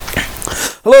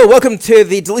Hello, welcome to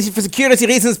the Deleted for Security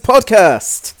Reasons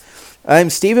podcast.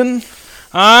 I'm Stephen.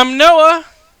 I'm Noah.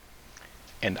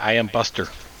 And I am Buster.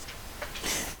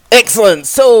 Excellent.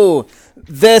 So,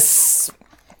 this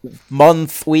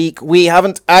week, we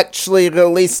haven't actually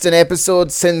released an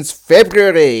episode since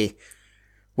February,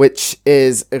 which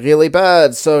is really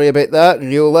bad. Sorry about that.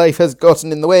 Real life has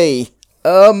gotten in the way.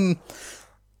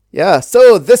 Yeah,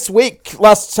 so this week,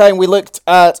 last time we looked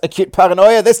at acute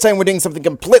paranoia. This time we're doing something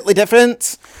completely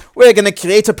different. We're going to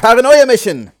create a paranoia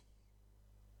mission.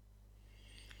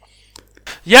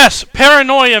 Yes,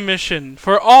 paranoia mission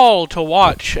for all to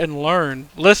watch and learn.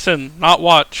 Listen, not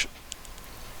watch.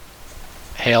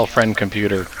 Hail, friend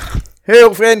computer.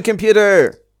 Hail, friend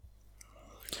computer.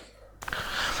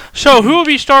 So, who will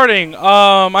be starting?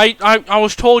 I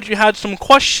was told you had some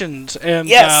questions, and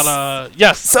yes.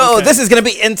 yes. So, okay. This is going to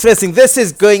be interesting. This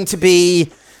is going to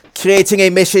be creating a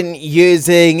mission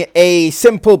using a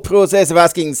simple process of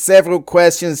asking several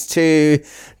questions to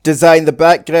design the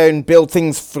background, build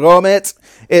things from it.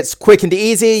 It's quick and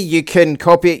easy. You can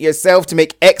copy it yourself to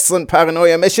make excellent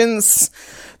paranoia missions.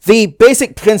 The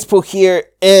basic principle here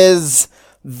is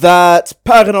that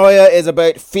paranoia is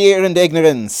about fear and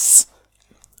ignorance.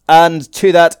 And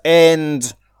to that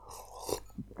end,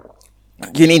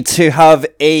 you need to have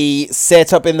a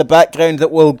setup in the background that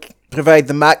will provide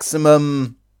the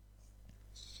maximum...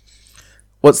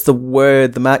 What's the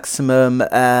word? The maximum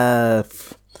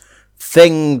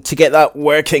thing to get that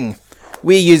working.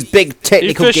 We use big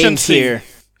technical games here.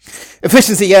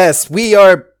 Efficiency, yes. We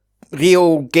are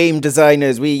real game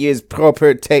designers. We use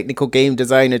proper technical game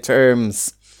designer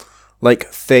terms. Like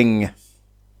thing.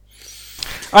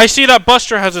 I see that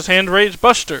Buster has his hand raised.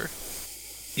 Buster.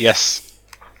 Yes.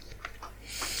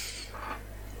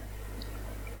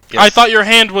 I thought your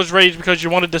hand was raised because you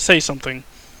wanted to say something.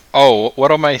 Oh,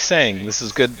 what am I saying? This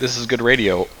is good. This is good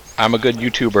radio. I'm a good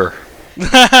YouTuber.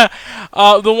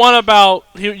 The one about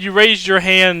you raised your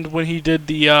hand when he did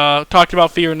the talked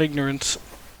about fear and ignorance.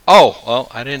 Oh, well,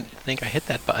 I didn't think I hit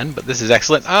that button, but this is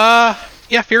excellent.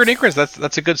 Yeah, fear and ignorance.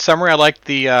 That's a good summary. I like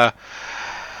the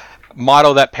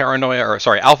motto that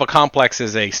Alpha Complex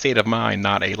is a state of mind,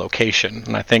 not a location.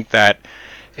 And I think that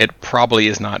it probably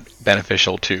is not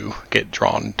beneficial to get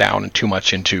drawn down too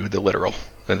much into the literal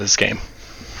in this game.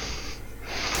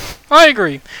 I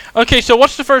agree. Okay, so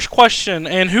what's the first question,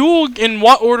 and in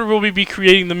what order will we be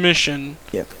creating the mission?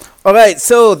 Yeah. Alright,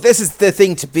 so this is the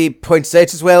thing to be pointed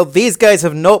out as well. These guys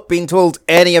have not been told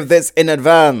any of this in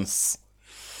advance.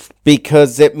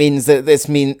 Because it means that this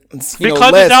means,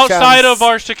 because it's outside of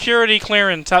our security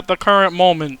clearance at the current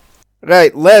moment.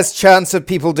 Right, less chance of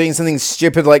people doing something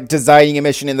stupid like designing a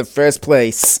mission in the first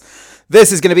place.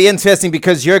 This is going to be interesting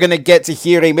because you're going to get to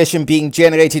hear a mission being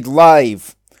generated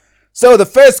live. So the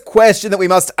first question that we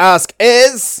must ask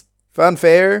is...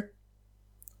 Fanfare.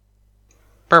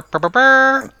 Burr, burr, burr,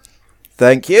 burr.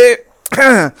 Thank you.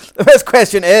 The first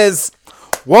question is...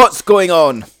 What's going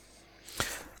on?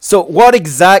 So what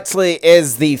exactly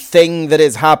is the thing that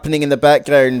is happening in the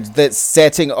background that's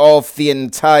setting off the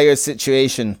entire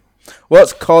situation?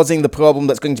 What's causing the problem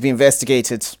that's going to be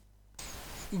investigated?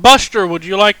 Buster, would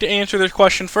you like to answer this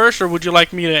question first, or would you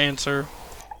like me to answer?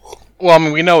 Well, I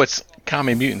mean, we know it's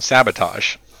common mutant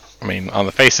sabotage. I mean, on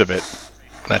the face of it,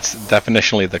 that's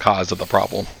definitionally the cause of the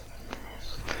problem.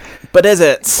 But is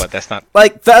it? But that's not...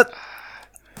 Like, that...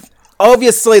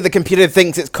 Obviously, the computer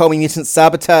thinks it's common mutant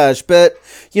sabotage, but,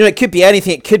 it could be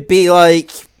anything. It could be, like,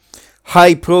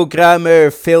 High Programmer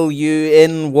Phil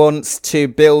Yu-In wants to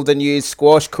build a new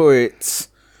squash court.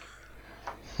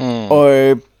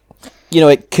 Or,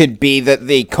 it could be that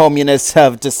the communists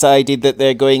have decided that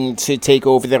they're going to take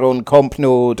over their own comp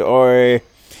node, or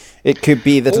it could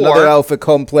be that another Alpha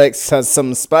Complex has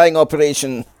some spying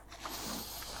operation.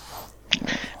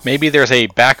 Maybe there's a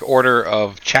back order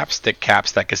of chapstick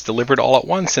caps that gets delivered all at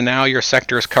once, and now your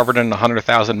sector is covered in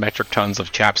 100,000 metric tons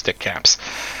of chapstick caps,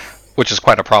 which is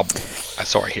quite a problem. I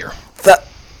saw it here.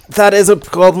 That is a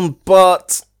problem,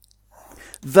 but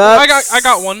I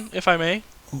got one, if I may.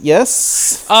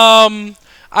 Yes.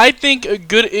 I think a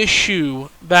good issue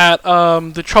that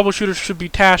the troubleshooters should be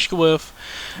tasked with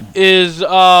is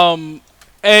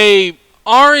a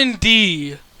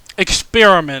R&D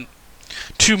experiment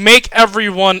to make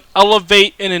everyone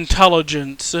elevate in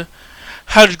intelligence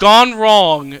has gone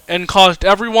wrong and caused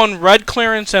everyone red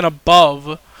clearance and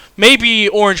above, maybe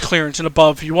orange clearance and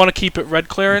above if you want to keep it red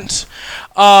clearance,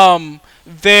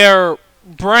 their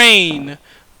brain,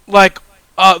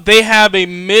 they have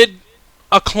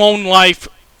a clone life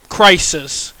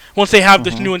crisis once they have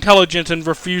this new intelligence and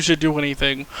refuse to do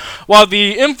anything, while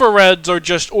the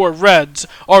infrareds or reds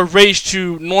are raised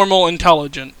to normal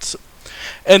intelligence.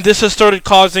 and this has started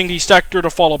causing the sector to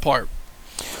fall apart.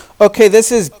 Okay,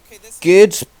 this is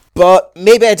good, but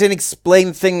maybe I didn't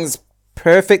explain things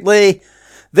perfectly.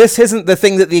 This isn't the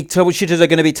thing that the troubleshooters are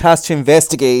going to be tasked to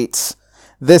investigate.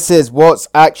 This is what's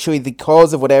actually the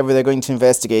cause of whatever they're going to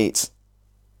investigate.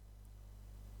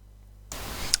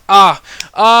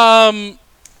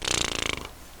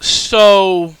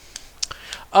 So,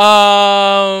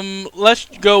 let's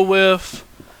go with,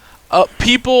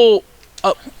 people,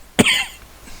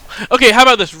 okay, how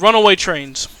about this? Runaway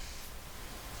trains.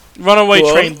 Runaway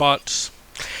train bots.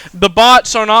 The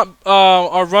bots are not,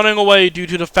 are running away due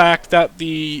to the fact that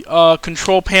the,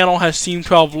 control panel has seemed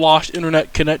to have lost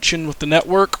internet connection with the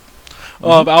network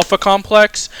of Alpha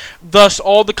Complex. Thus,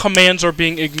 all the commands are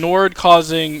being ignored,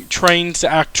 causing trains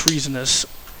to act treasonous.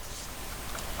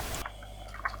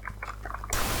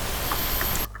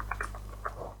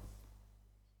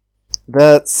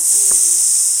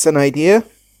 That's an idea.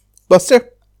 Buster?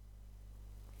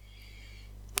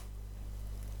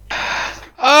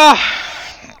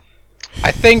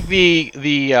 I think the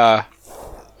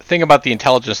thing about the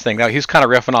intelligence thing, that he's kind of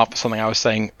riffing off of something I was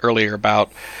saying earlier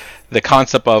about the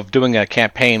concept of doing a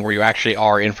campaign where you actually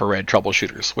are infrared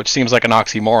troubleshooters, which seems like an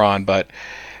oxymoron, but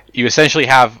you essentially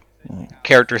have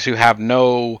characters who have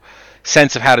no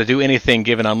sense of how to do anything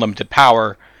given unlimited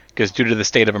power, because due to the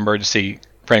state of emergency,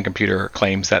 Friend Computer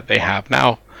claims that they have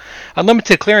now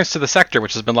unlimited clearance to the sector,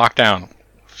 which has been locked down.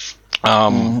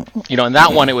 In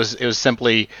that one, it was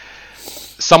simply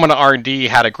someone at R&D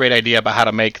had a great idea about how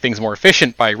to make things more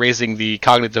efficient by raising the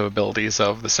cognitive abilities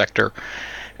of the sector,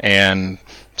 and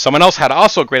someone else had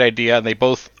also a great idea, and they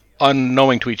both,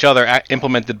 unknowing to each other,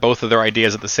 implemented both of their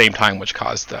ideas at the same time, which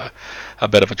caused a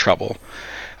bit of a trouble.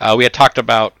 We had talked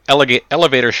about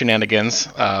elevator shenanigans,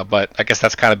 but I guess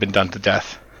that's kind of been done to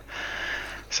death.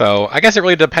 So I guess it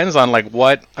really depends on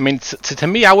what. I mean, to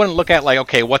me, I wouldn't look at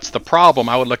okay, what's the problem?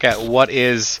 I would look at what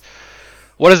is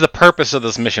the purpose of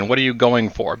this mission? What are you going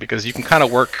for? Because you can kind of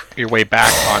work your way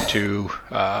back onto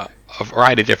a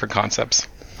variety of different concepts.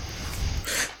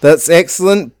 That's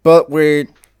excellent, but we're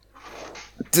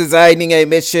designing a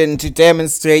mission to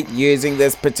demonstrate using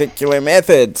this particular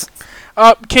method.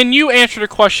 Can you answer the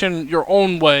question your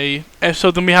own way, and so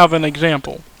then we have an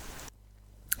example?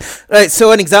 Right,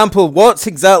 so an example, what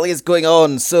exactly is going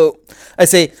on? So, I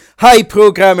say, hi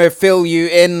programmer, fill you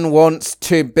in, wants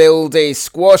to build a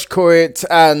squash court,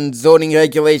 and zoning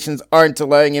regulations aren't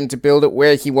allowing him to build it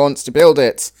where he wants to build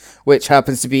it, which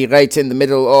happens to be right in the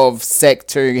middle of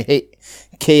sector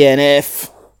KNF.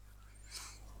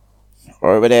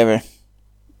 Or whatever.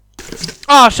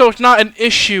 So it's not an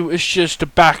issue, it's just a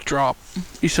backdrop,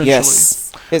 essentially.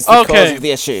 Yes, it's the cause of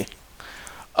the issue.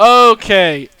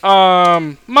 Okay,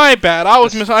 my bad.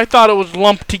 I thought it was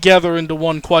lumped together into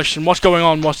one question. What's going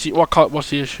on? What's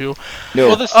the issue? No.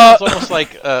 Well, this sounds almost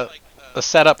like a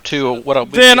setup to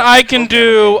what. Then I can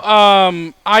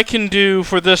do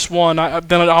for this one.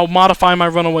 Then I'll modify my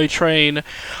runaway train.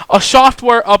 A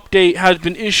software update has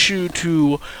been issued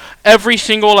to every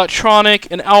single electronic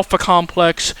in Alpha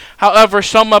Complex. However,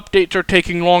 some updates are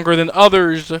taking longer than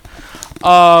others,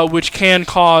 which can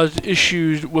cause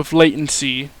issues with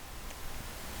latency.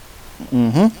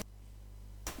 That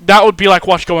would be like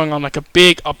what's going on, like a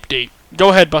big update. Go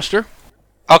ahead, Buster.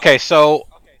 Okay, so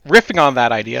riffing on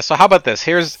that idea, so how about this?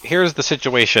 Here's the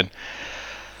situation.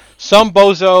 Some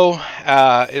bozo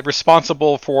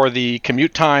responsible for the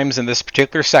commute times in this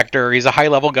particular sector. He's a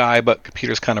high-level guy, but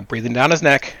computer's kind of breathing down his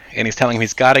neck, and he's telling him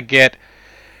he's got to get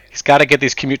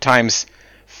these commute times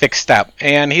fixed up.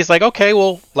 And he's like, okay,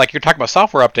 well, like you're talking about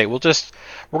software update,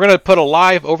 we're going to put a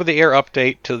live over-the-air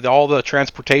update to all the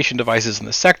transportation devices in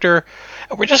the sector,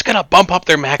 and we're just going to bump up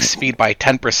their max speed by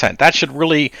 10%. That should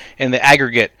really, in the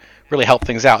aggregate, really help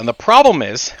things out. And the problem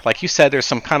is, like you said, there's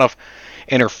some kind of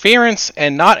interference,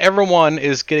 and not everyone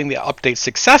is getting the update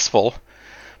successful.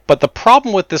 But the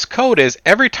problem with this code is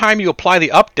every time you apply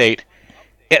the update,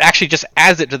 it actually just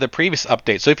adds it to the previous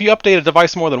update. So if you update a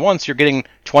device more than once, you're getting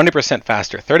 20%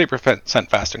 faster, 30%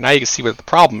 faster. Now you can see what the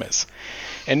problem is.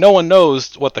 And no one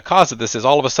knows what the cause of this is.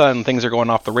 All of a sudden, things are going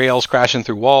off the rails, crashing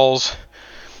through walls.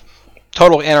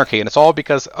 Total anarchy. And it's all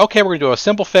because, okay, we're going to do a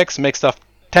simple fix, make stuff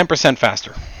 10%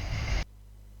 faster.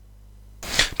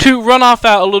 To run off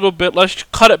that a little bit, let's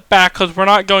cut it back because we're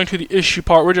not going to the issue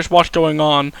part. We're just what's going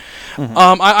on.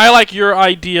 I like your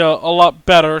idea a lot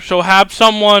better. So have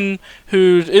someone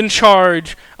who's in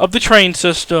charge of the train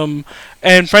system,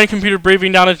 and Friend Computer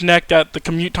breathing down his neck that the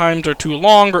commute times are too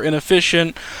long or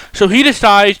inefficient. So he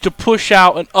decides to push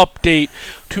out an update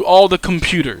to all the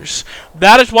computers.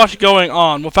 That is what's going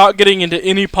on, without getting into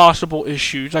any possible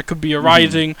issues that could be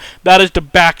arising. That is the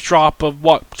backdrop of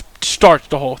what's starts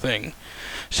the whole thing.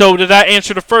 So did that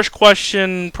answer the first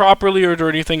question properly, or is there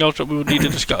anything else that we would need to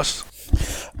discuss?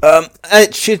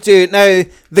 It should do. Now,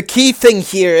 the key thing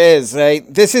here is, right,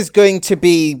 this is going to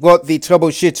be what the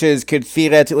troubleshooters could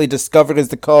theoretically discover as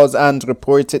the cause and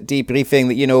report at debriefing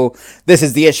that, this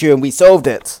is the issue and we solved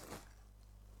it.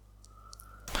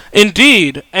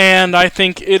 Indeed, and I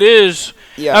think it is.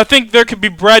 Yeah. I think there could be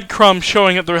breadcrumbs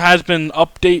showing that there has been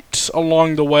updates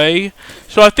along the way.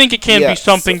 So I think it can be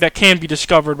something that can be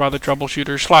discovered by the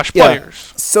troubleshooters /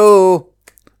 players. So,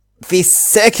 the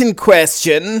second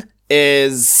question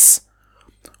is,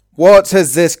 what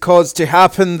has this caused to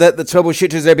happen that the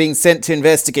troubleshooters are being sent to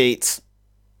investigate?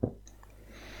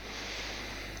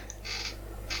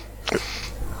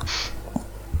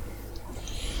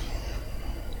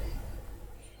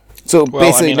 So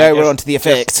basically, now we're on to the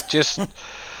effect.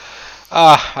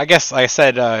 I guess I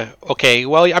said, okay,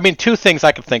 well, I mean, two things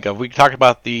I could think of. We talked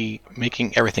about the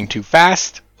making everything too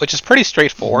fast, which is pretty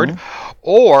straightforward. Mm-hmm.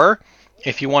 Or,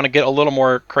 if you want to get a little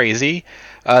more crazy,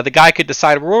 the guy could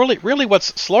decide, really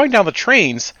what's slowing down the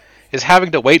trains is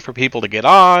having to wait for people to get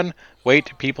on, wait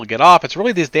till people get off. It's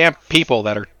really these damn people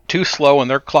that are too slow and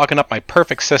they're clogging up my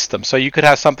perfect system. So you could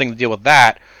have something to deal with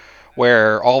that,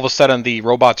 where all of a sudden the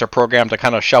robots are programmed to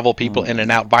kind of shovel people in and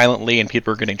out violently and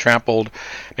people are getting trampled.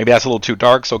 Maybe that's a little too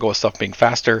dark, so we'll go with stuff being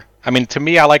faster. I mean, to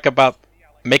me, I like about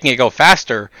making it go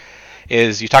faster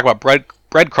is you talk about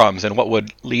breadcrumbs and what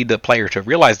would lead the player to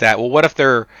realize that. Well, what if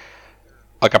they're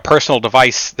like a personal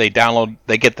device, they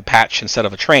get the patch instead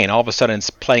of a train. All of a sudden it's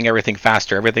playing everything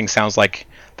faster. Everything sounds like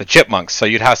the Chipmunks. So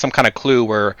you'd have some kind of clue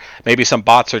where maybe some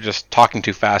bots are just talking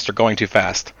too fast or going too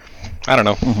fast. I don't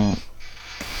know. Mm-hmm.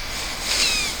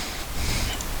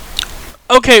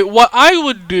 Okay, what I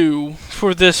would do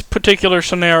for this particular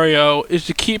scenario is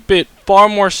to keep it far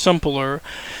more simpler.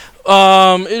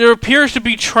 It appears to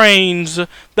be trains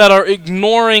that are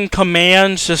ignoring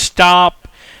commands to stop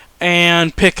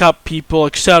and pick up people,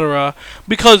 etc.,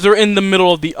 because they're in the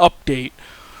middle of the update.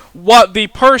 What the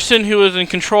person who is in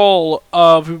control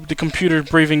of the computer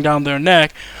breathing down their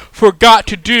neck forgot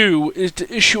to do is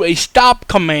to issue a stop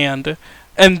command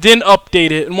and then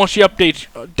update it, and once the update's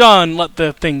done, let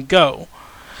the thing go.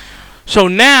 So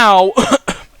now,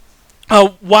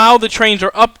 while the trains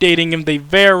are updating and they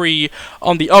vary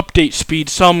on the update speed,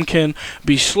 some can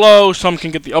be slow, some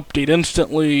can get the update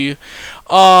instantly,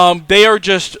 they are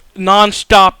just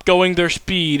non-stop going their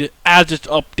speed as it's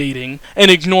updating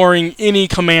and ignoring any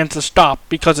commands to stop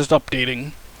because it's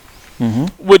updating.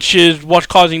 Mm-hmm. Which is what's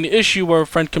causing the issue where a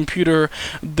friend computer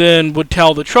then would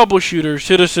tell the troubleshooter,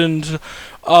 citizens,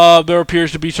 there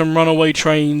appears to be some runaway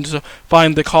trains,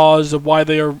 find the cause of why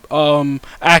they are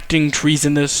acting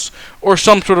treasonous, or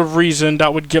some sort of reason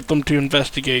that would get them to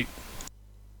investigate.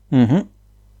 Mm-hmm.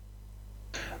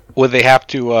 Would they have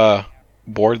to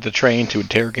board the train to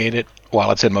interrogate it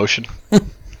while it's in motion?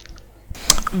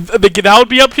 That would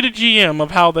be up to the GM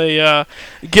of how they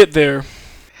get there.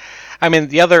 I mean,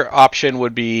 the other option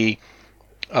would be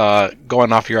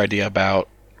going off your idea about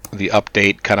the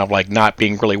update kind of like not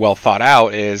being really well thought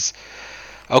out is,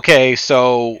 okay,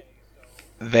 so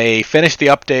they finish the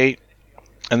update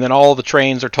and then all the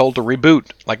trains are told to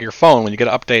reboot. Like your phone, when you get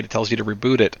an update, it tells you to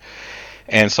reboot it.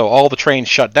 And so all the trains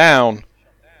shut down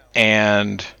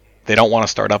and they don't want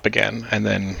to start up again. And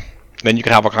then you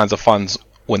can have all kinds of fun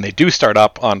when they do start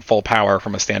up on full power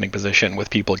from a standing position with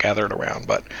people gathered around.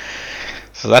 But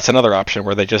so that's another option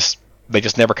where they just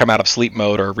never come out of sleep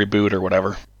mode or reboot or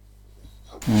whatever.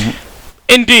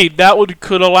 Mm-hmm. Indeed, that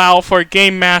could allow for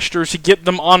game masters to get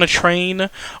them on a train,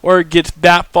 or it gets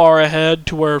that far ahead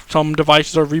to where some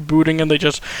devices are rebooting and they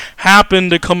just happen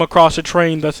to come across a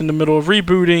train that's in the middle of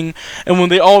rebooting, and when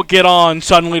they all get on,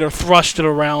 suddenly they're thrusted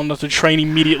around as the train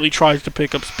immediately tries to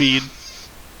pick up speed.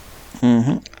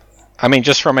 Mm-hmm. I mean,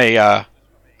 just from a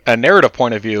narrative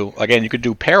point of view, again, you could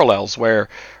do parallels where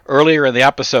earlier in the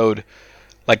episode,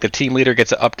 like the team leader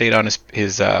gets an update on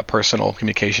his personal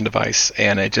communication device,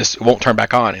 and it just won't turn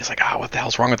back on. He's like, what the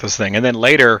hell's wrong with this thing? And then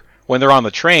later, when they're on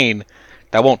the train,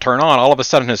 that won't turn on. All of a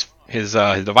sudden, his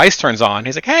device turns on.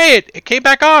 He's like, hey, it came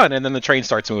back on, and then the train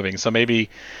starts moving. So maybe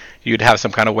you'd have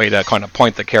some kind of way to kind of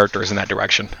point the characters in that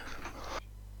direction.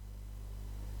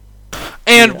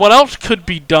 And what else could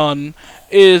be done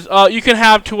is you can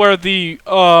have to where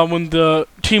when the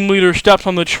team leader steps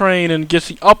on the train and gets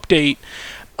the update,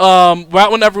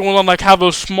 right when everyone will have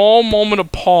a small moment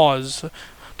of pause.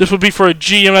 This would be for a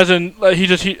GM, as in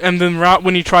and then right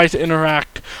when he tries to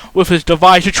interact with his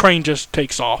device, the train just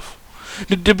takes off.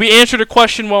 Did we answer the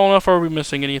question well enough, or are we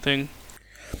missing anything?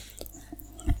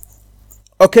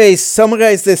 Okay,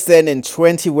 summarize this then in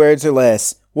 20 words or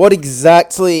less. what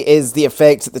exactly is the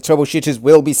effect that the troubleshooters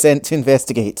will be sent to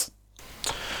investigate?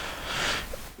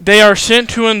 They are sent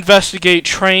to investigate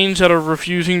trains that are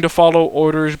refusing to follow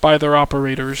orders by their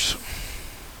operators.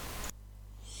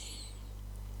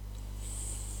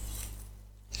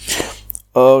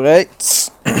 Alright.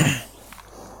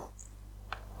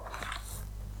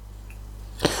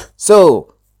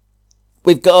 So,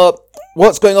 we've got...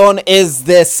 What's going on is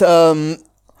this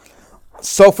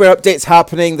software updates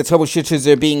happening. The troubleshooters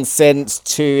are being sent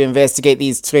to investigate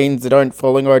these trains that aren't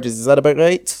following orders. Is that about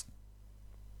right?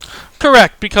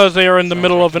 Correct, because they are in the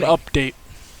middle of an update.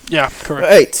 Yeah,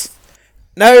 correct. Right.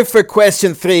 Now for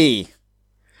question 3.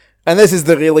 And this is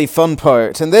the really fun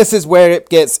part. And this is where it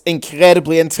gets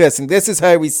incredibly interesting. This is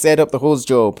how we set up the hose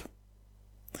job.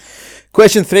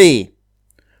 Question 3.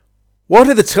 What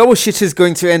are the troubleshooters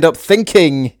going to end up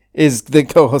thinking is the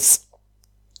cause?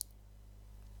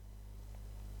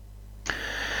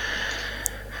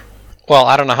 Well,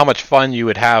 I don't know how much fun you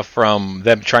would have from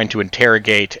them trying to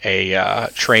interrogate a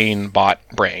train bot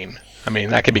brain. I mean,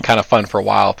 that could be kind of fun for a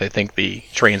while if they think the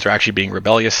trains are actually being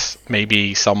rebellious.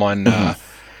 Maybe someone,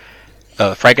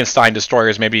 Frankenstein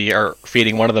destroyers, maybe are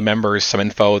feeding one of the members some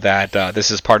info that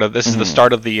this is the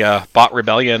start of the bot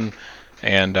rebellion,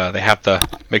 and they have to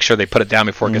make sure they put it down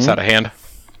before it gets out of hand.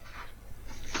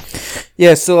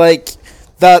 Yeah, so like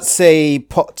that's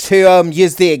to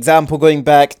use the example going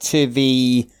back to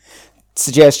the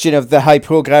suggestion of the high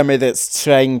programmer that's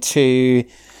trying to,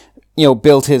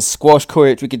 build his squash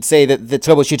court. We could say that the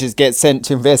troubleshooters get sent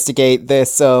to investigate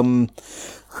this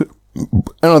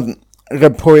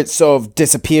reports of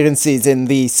disappearances in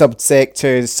the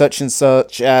subsectors such and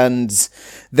such, and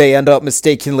they end up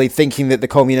mistakenly thinking that the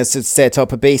communists have set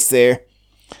up a base there,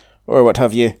 or what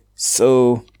have you.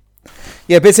 So,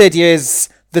 yeah, basic idea is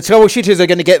the troubleshooters are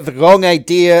going to get the wrong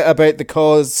idea about the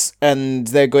cause, and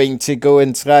they're going to go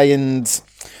and try and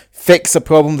fix a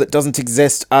problem that doesn't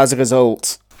exist as a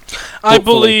result. I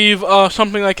believe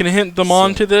something that can hint them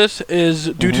on to this is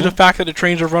due to the fact that the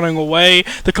trains are running away,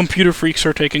 the computer freaks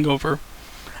are taking over.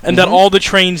 And that all the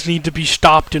trains need to be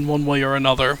stopped in one way or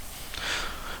another.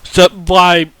 So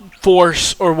by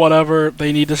force or whatever,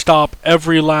 they need to stop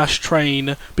every last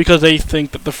train because they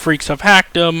think that the freaks have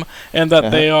hacked them and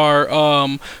that they are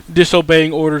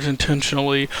disobeying orders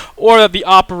intentionally, or that the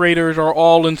operators are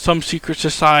all in some secret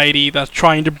society that's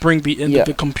trying to bring the end of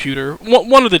the computer.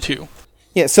 One of the two.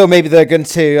 Yeah, so maybe they're going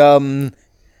to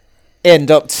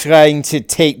end up trying to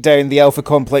take down the Alpha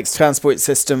Complex transport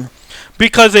system.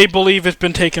 Because they believe it's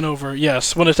been taken over,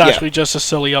 yes, when it's actually just a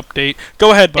silly update.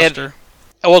 Go ahead, Buster.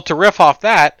 Well, to riff off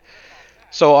that,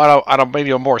 so on a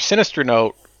maybe a more sinister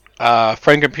note,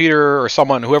 Friend Computer or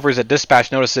someone, whoever's at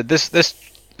dispatch, noticed that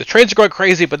the trains are going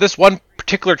crazy, but this one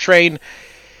particular train,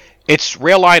 its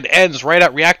rail line ends right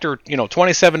at reactor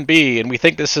 27B, and we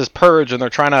think this is Purge, and they're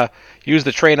trying to use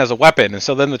the train as a weapon. And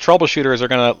so then the troubleshooters are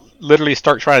going to literally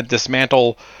start trying to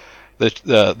dismantle the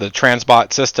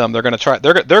Transbot system. They're going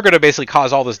to basically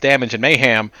cause all this damage and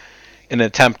mayhem in an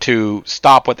attempt to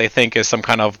stop what they think is some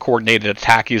kind of coordinated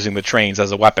attack using the trains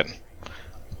as a weapon.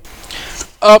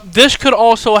 This could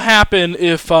also happen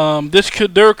if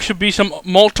there should be some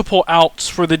multiple outs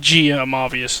for the GM,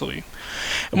 obviously.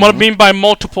 And what I mean by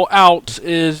multiple outs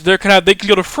is they can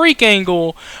go to freak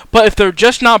angle, but if they're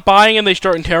just not buying and they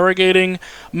start interrogating,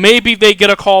 maybe they get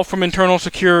a call from internal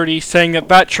security saying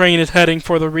that train is heading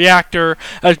for the reactor,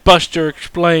 as Buster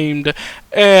explained,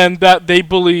 and that they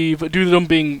believe, due to them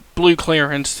being blue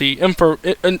clearance,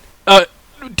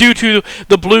 due to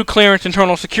the blue clearance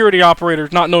internal security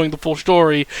operators not knowing the full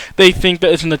story, they think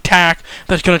that it's an attack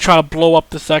that's going to try to blow up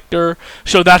the sector.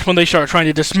 So that's when they start trying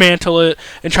to dismantle it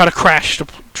and try to crash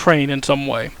the train in some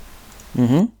way.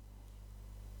 And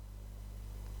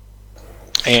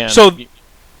so,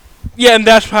 yeah, and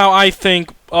that's how I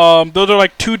think. Those are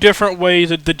like two different ways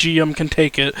that the GM can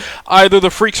take it. Either the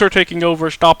freaks are taking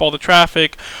over, stop all the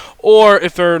traffic, or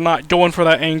if they're not going for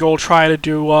that angle, try to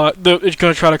do it's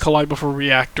going to try to collide with a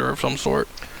reactor of some sort.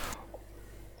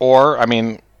 Or,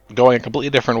 going a completely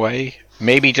different way,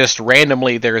 maybe just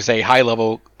randomly there's a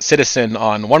high-level citizen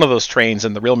on one of those trains,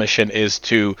 and the real mission is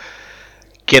to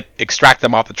extract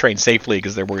them off the train safely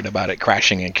because they're worried about it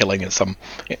crashing and killing some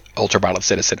ultraviolet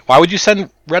citizen. Why would you send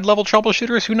red-level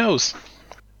troubleshooters? Who knows?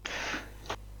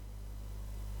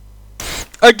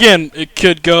 Again, it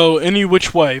could go any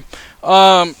which way.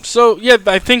 So, yeah,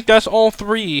 I think that's all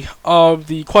three of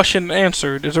the question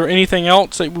answered. Is there anything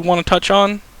else that we want to touch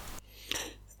on?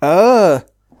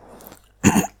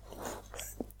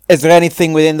 Is there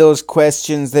anything within those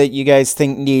questions that you guys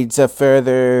think needs a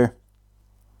further,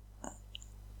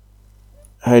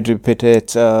 how do you put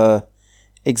it,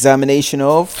 examination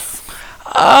of?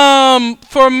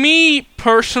 For me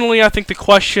personally, I think the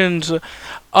questions,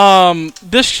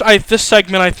 this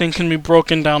segment I think can be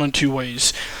broken down in two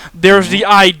ways. There's the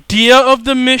idea of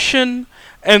the mission,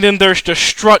 and then there's the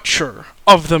structure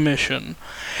of the mission.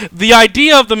 The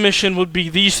idea of the mission would be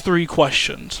these three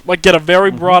questions, like get a very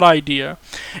broad idea.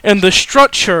 And the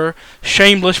structure,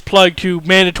 shameless plug to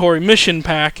mandatory mission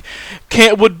pack,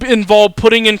 would involve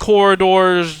putting in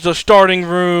corridors, the starting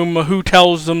room, who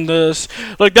tells them this.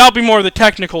 Like, that'll be more of the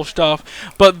technical stuff.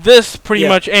 But this pretty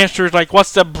much answers, like,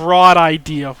 what's the broad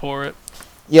idea for it?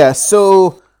 Yeah,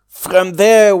 so from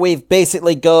there we've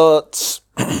basically got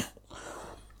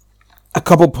a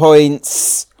couple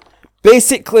points.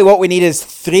 Basically, what we need is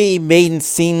 3 main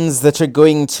scenes that are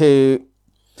going to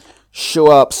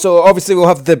show up. So, obviously, we'll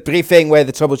have the briefing where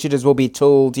the troubleshooters will be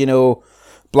told,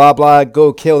 blah, blah,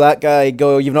 go kill that guy,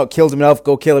 go, you've not killed him enough,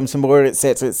 go kill him some more,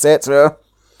 etc., etc.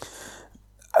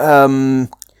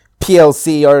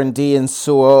 PLC, R&D, and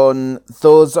so on.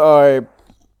 Those are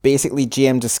basically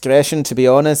GM discretion, to be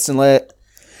honest,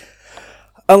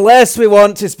 Unless we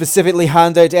want to specifically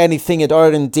hand out anything at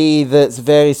R&D that's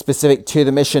very specific to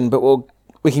the mission, but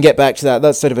we can get back to that.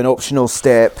 That's sort of an optional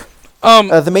step.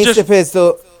 The main step is,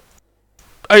 though...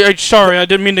 Sorry, I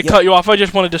didn't mean to cut you off. I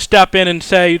just wanted to step in and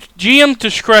say GM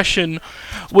discretion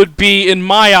would be, in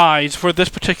my eyes, for this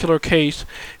particular case,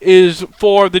 is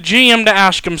for the GM to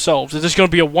ask themselves, is this going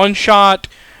to be a one-shot?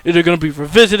 Is it going to be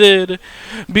revisited?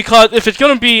 Because if it's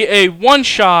going to be a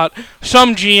one-shot,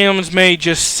 some GMs may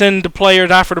just send the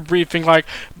players after the briefing, like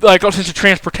since the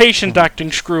transportation's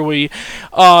acting screwy,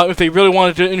 if they really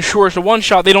wanted to ensure it's a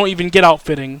one-shot, they don't even get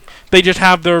outfitting. They just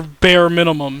have their bare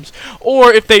minimums.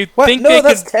 Or if they think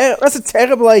that's a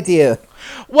terrible idea.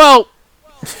 Well,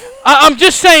 I'm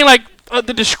just saying,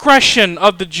 the discretion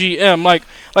of the GM, like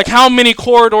how many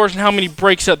corridors and how many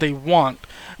breaks that they want.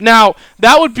 Now,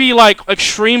 that would be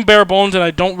extreme bare bones, and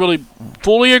I don't really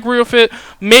fully agree with it.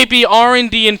 Maybe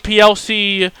R&D and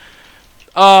PLC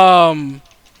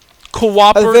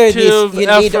cooperative you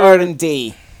need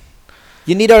R&D.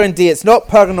 You need R&D. It's not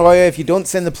paranoia if you don't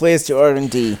send the players to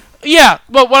R&D. Yeah,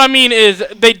 but what I mean is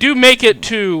they do make it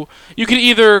to... You can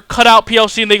either cut out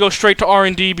PLC and they go straight to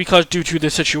R&D because due to the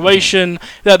situation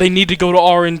that they need to go to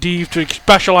R&D to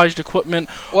specialized equipment,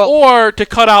 or to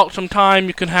cut out some time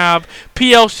you can have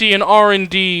PLC and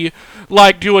R&D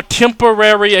do a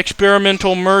temporary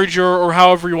experimental merger or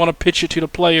however you want to pitch it to the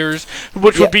players,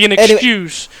 which would be an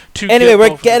excuse to... Anyway,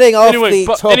 we're getting off the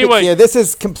topic here. This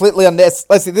is completely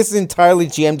unnecessary. This is entirely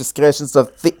GM discretion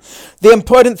stuff. The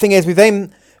important thing is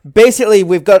basically,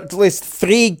 we've got at least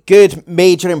 3 good,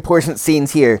 major, important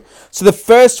scenes here. So the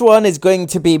first one is going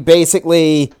to be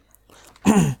basically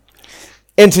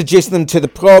introducing them to the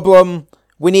problem.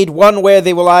 We need one where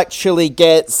they will actually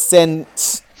get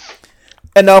sent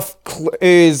enough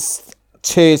clues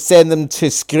to send them to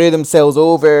screw themselves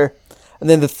over. And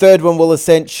then the third one will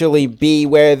essentially be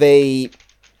where they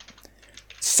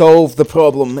solve the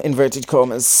problem, inverted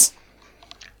commas.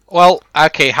 Well,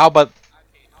 okay, how about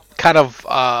kind of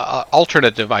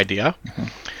alternative idea,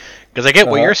 because I get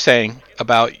what you're saying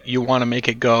about you want to make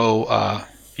it go,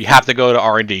 you have to go to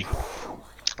R&D.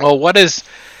 Well, what is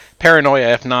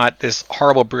paranoia if not this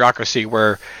horrible bureaucracy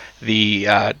where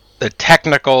the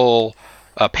technical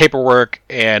paperwork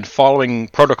and following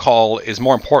protocol is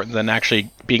more important than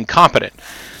actually being competent?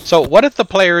 So what if the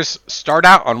players start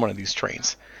out on one of these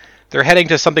trains? They're heading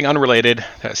to something unrelated,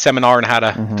 a seminar on how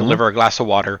to deliver a glass of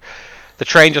water. The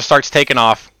train just starts taking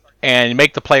off, and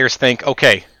make the players think,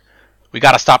 okay, we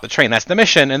got to stop the train. That's the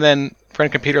mission. And then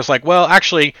friend computer's like, well,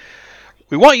 actually,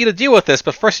 we want you to deal with this,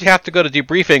 but first you have to go to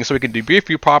debriefing so we can debrief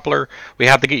you proper. We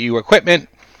have to get you equipment.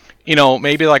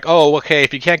 Maybe oh, okay,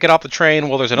 if you can't get off the train,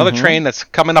 well, there's another train that's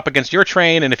coming up against your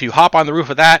train, and if you hop on the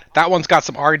roof of that one's got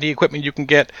some R&D equipment you can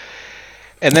get.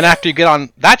 And then after you get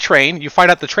on that train, you find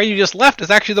out the train you just left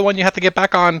is actually the one you have to get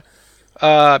back on,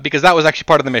 because that was actually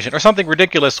part of the mission, or something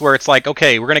ridiculous where it's like,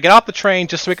 okay, we're going to get off the train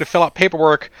just so we can fill out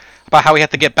paperwork about how we have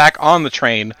to get back on the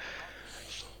train.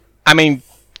 I mean,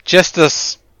 just to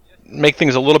make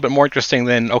things a little bit more interesting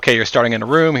than, okay, you're starting in a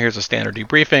room, here's a standard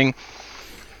debriefing,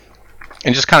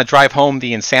 and just kind of drive home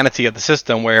the insanity of the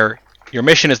system where your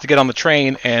mission is to get on the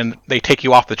train and they take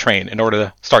you off the train in order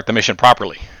to start the mission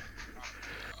properly.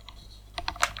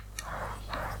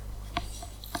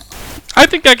 I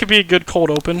think that could be a good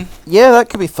cold open. Yeah, that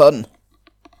could be fun.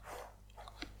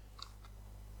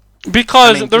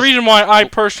 Because the reason why I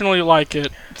personally like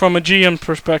it, from a GM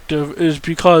perspective, is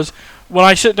because when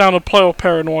I sit down to play with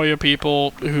Paranoia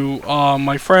people who are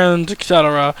my friends,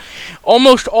 etc.,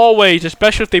 almost always,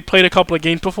 especially if they played a couple of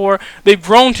games before, they've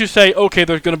grown to say, okay,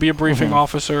 there's going to be a briefing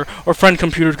officer, or friend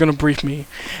computer's going to brief me.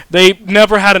 They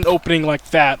never had an opening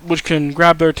like that, which can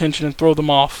grab their attention and throw them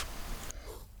off.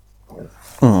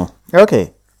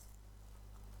 Okay.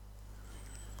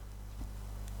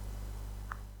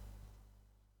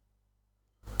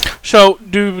 So,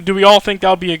 do we all think that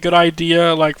would be a good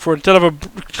idea? Like, for instead of a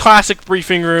classic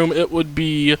briefing room, it would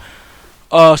be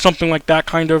something like that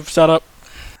kind of setup?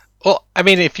 Well, I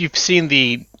mean, if you've seen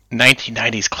the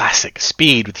 1990s classic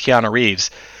Speed with Keanu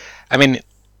Reeves, I mean,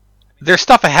 there's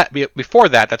stuff before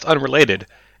that that's unrelated,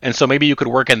 and so maybe you could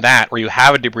work in that where you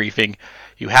have a debriefing,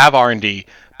 you have R&D,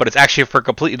 but it's actually for a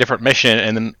completely different mission,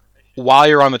 and then while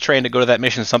you're on the train to go to that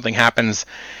mission, something happens,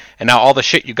 and now all the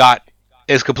shit you got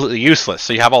is completely useless.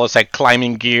 So you have all this like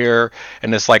climbing gear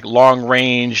and this like long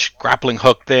range grappling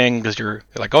hook thing because you're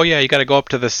like, oh yeah, you got to go up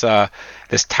to this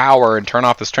this tower and turn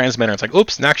off this transmitter. It's like,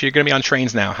 oops, and actually you're going to be on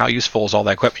trains now. How useful is all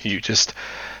that equipment you just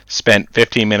spent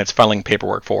 15 minutes filing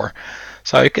paperwork for?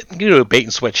 So you could do a bait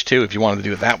and switch too if you wanted to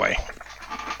do it that way.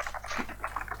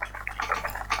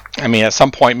 I mean, at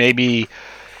some point maybe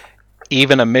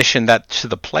even a mission that to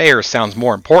the player sounds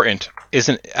more important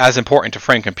isn't as important to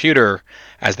Friend Computer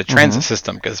as the transit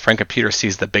system, because Friend Computer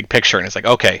sees the big picture and it's like,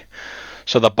 okay,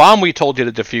 so the bomb we told you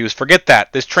to defuse, forget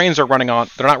that. These trains are running on,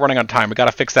 they're not running on time. We got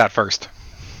to fix that first.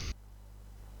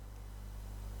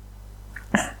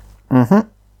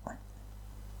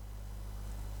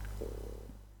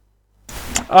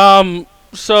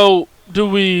 So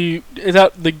is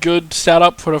that the good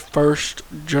setup for the first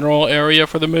general area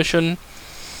for the mission?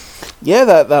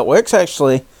 Yeah, that works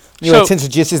actually. It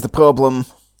introduces the problem.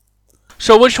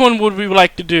 So which one would we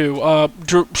like to do?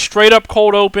 Straight up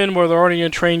cold open where they're already in a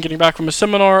train getting back from a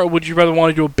seminar, or would you rather want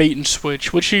to do a bait and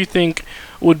switch? Which do you think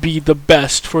would be the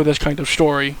best for this kind of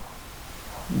story?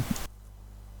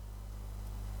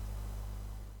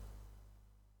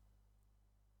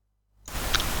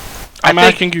 I'm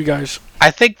asking you guys.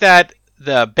 I think that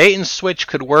the bait and switch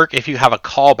could work if you have a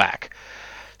callback.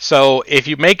 So if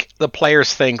you make the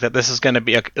players think that this is going to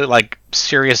be like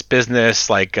serious business,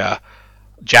 like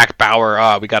Jack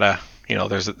Bauer, we gotta,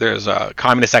 there's a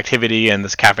communist activity in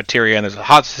this cafeteria, and there's a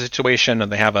hostage situation,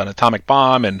 and they have an atomic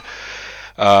bomb, and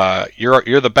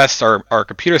you're the best. Our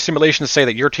computer simulations say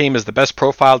that your team is the best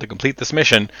profile to complete this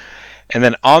mission, and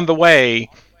then on the way,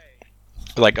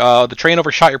 like the train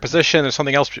overshot your position, or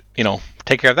something else,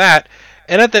 take care of that.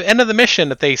 And at the end of the mission,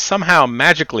 that they somehow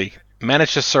magically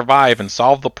manage to survive and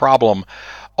solve the problem.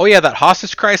 Oh yeah, that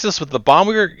hostage crisis with the bomb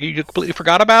you completely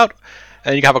forgot about,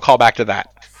 and you have a call back to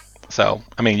that. So,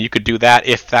 I mean, you could do that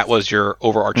if that was your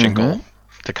overarching goal,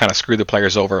 to kind of screw the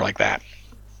players over like that.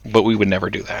 But we would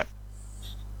never do that.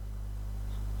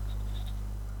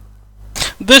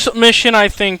 This mission, I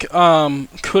think,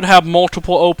 could have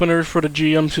multiple openers for the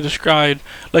GM to describe.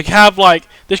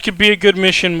 This could be a good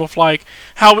mission with,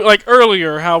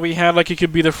 earlier, how we had, it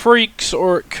could be the Freaks,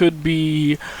 or it could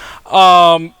be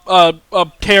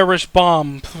a terrorist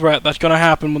bomb threat that's going to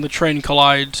happen when the train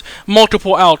collides.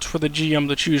 Multiple outs for the GM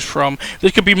to choose from.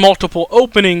 There could be multiple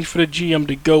openings for the GM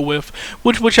to go with,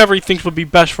 whichever he thinks would be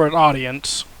best for an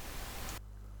audience.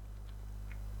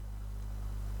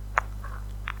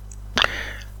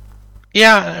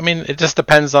 Yeah, I mean, it just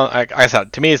depends on, like I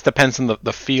said, to me it depends on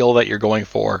the feel that you're going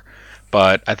for.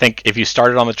 But I think if you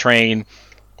started on the train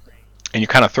and you're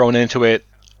kind of thrown into it,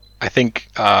 I think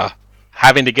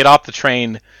having to get off the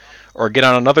train or get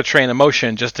on another train in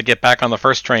motion just to get back on the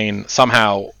first train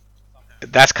somehow,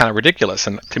 that's kind of ridiculous.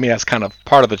 And to me, that's kind of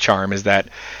part of the charm, is that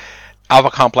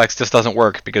Alpha Complex just doesn't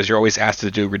work because you're always asked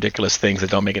to do ridiculous things that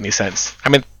don't make any sense. I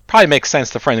mean, it probably makes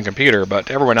sense to Friend and Computer,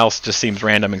 but everyone else just seems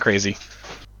random and crazy.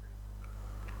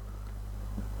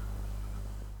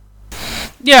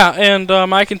 Yeah, and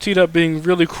I can see that being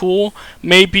really cool.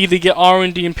 Maybe to get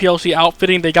R&D and PLC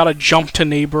outfitting, they gotta jump to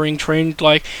neighboring trains.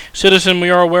 Like, Citizen,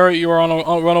 we are aware you are on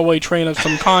a runaway train of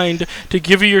some kind. To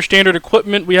give you your standard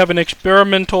equipment, we have an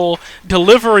experimental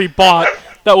delivery bot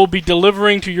that will be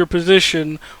delivering to your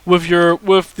position with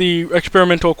the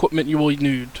experimental equipment you will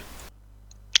need.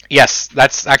 Yes,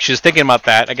 that's actually just thinking about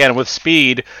that. Again, with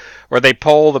Speed, where they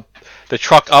pull the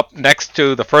truck up next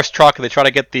to the first truck and they try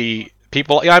to get the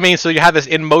people, so you have this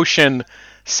in motion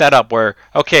setup where,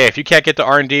 okay, if you can't get to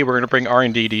R&D, we're going to bring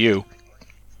R&D to you,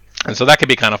 and so that could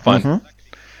be kind of fun.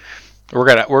 We're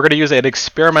gonna use an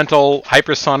experimental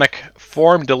hypersonic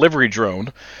form delivery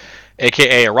drone,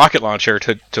 aka a rocket launcher,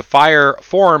 to fire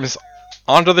forms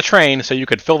onto the train so you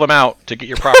could fill them out to get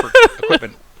your proper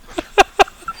equipment.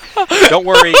 Don't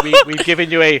worry, we've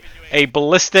given you a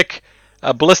ballistic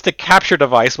a ballistic capture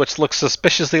device, which looks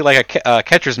suspiciously like a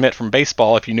catcher's mitt from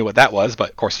baseball, if you knew what that was,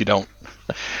 but of course you don't.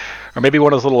 Or maybe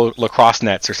one of those little lacrosse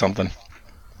nets or something.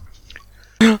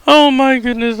 Oh my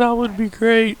goodness, that would be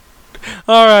great.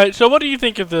 All right, so what do you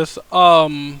think of this,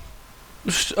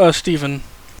 Stephen?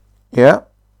 Yeah.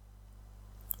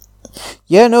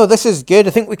 Yeah, no, this is good.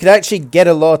 I think we could actually get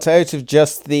a lot out of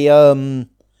just the,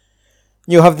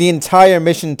 you have the entire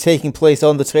mission taking place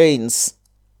on the trains.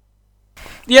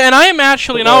 Yeah, and I am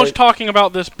actually, and I was talking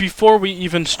about this before we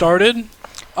even started,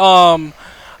 when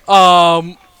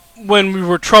we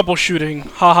were troubleshooting,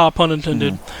 haha, pun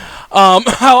intended,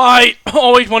 how I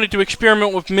always wanted to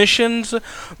experiment with missions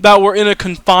that were in a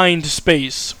confined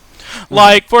space.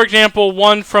 Like, for example,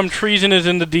 one from Treason is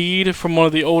in the Deed, from one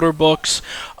of the older books.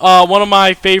 One of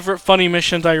my favorite funny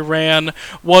missions I ran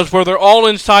was where they're all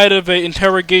inside of an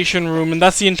interrogation room, and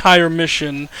that's the entire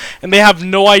mission. And they have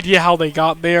no idea how they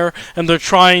got there, and they're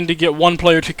trying to get one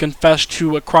player to confess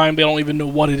to a crime they don't even know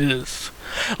what it is.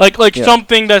 Like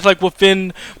something that's, like,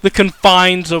 within the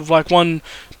confines of, like, one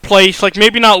place. Like,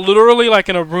 maybe not literally, like,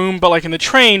 in a room, but, like, in the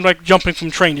train, like, jumping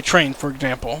from train to train, for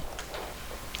example.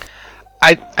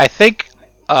 I think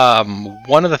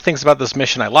one of the things about this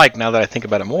mission I like, now that I think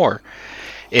about it more,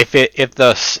 if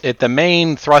the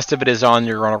main thrust of it is on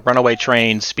your runaway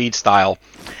train speed style,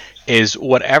 is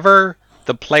whatever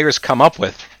the players come up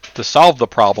with to solve the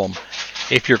problem.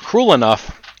 If you're cruel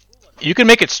enough, you can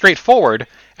make it straightforward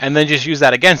and then just use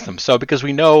that against them. So because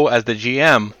we know as the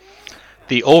GM,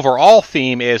 the overall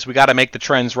theme is we got to make the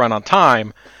trains run on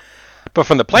time. But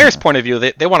from the player's point of view,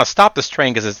 they want to stop this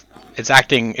train because it's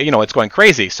acting, it's going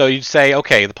crazy. So you'd say,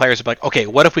 okay, the players would be like, okay,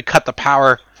 what if we cut the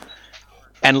power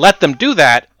and let them do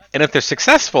that? And if they're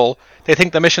successful, they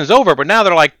think the mission's over. But now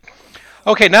they're like,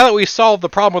 okay, now that we solved the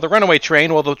problem with the runaway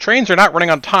train, well, the trains are not running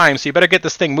on time, so you better get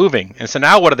this thing moving. And so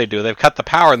now what do? They've cut the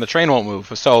power and the train won't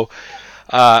move. So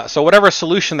whatever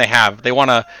solution they have, they want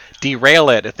to derail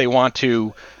it if they want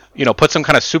to, put some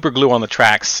kind of super glue on the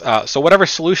tracks. So whatever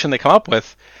solution they come up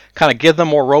with, kind of give them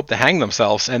more rope to hang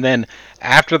themselves, and then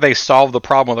after they solve the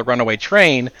problem with the runaway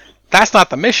train, that's not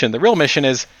the mission. The real mission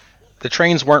is the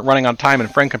trains weren't running on time and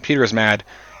Friend Computer is mad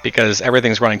because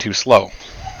everything's running too slow.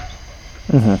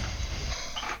 Mm-hmm.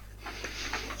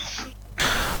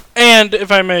 And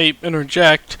if I may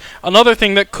interject, another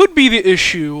thing that could be the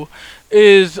issue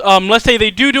is, let's say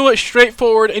they do it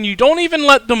straightforward, and you don't even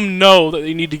let them know that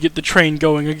they need to get the train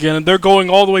going again, and they're going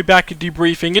all the way back to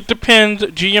debriefing. It depends,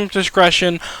 GM's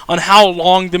discretion, on how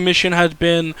long the mission has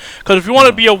been. Because if you want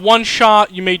to be a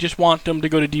one-shot, you may just want them to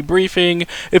go to debriefing.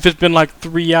 If it's been like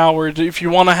 3 hours, if you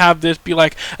want to have this be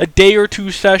like a day or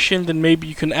two session, then maybe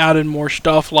you can add in more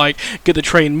stuff, like get the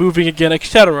train moving again,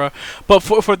 etc. But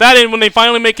for that end, when they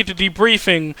finally make it to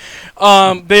debriefing,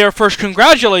 they are first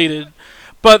congratulated,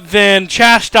 but then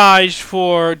chastised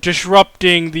for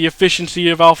disrupting the efficiency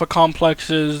of Alpha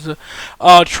Complex's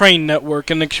train network,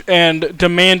 and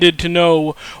demanded to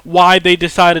know why they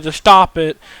decided to stop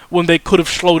it when they could have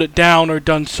slowed it down or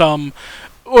done some,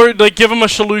 or like give them a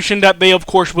solution that they of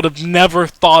course would have never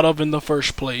thought of in the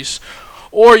first place.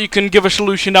 Or you can give a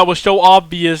solution that was so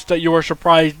obvious that you were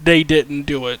surprised they didn't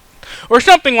do it, or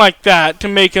something like that, to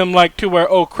make them like to where,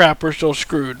 oh crap, we're still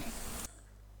screwed.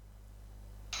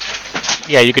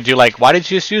 Yeah, you could do like, why did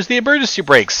you just use the emergency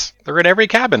brakes? They're in every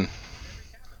cabin.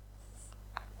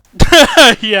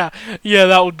 yeah,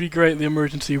 that would be great, the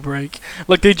emergency brake.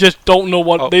 Like, they just don't know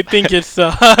what, they think it's,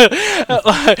 and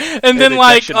then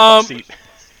like, oh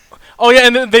yeah,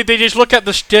 and then they just look at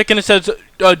the stick and it says,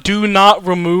 do not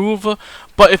remove,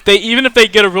 but even if they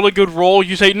get a really good roll,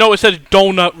 you say, no, it says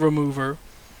donut remover.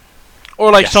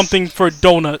 Or like something for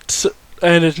donuts,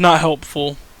 and it's not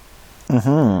helpful.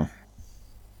 Mm-hmm.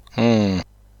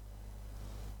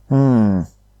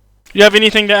 You have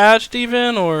anything to add,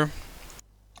 Steven, or?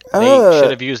 They should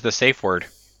have used the safe word.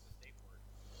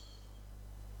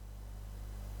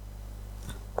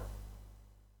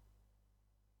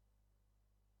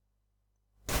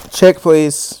 Check,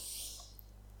 please.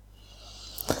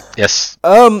 Yes.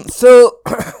 So,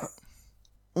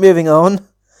 moving on.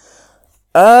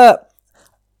 The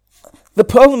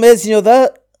problem is,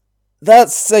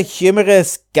 that's a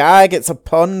humorous gag, it's a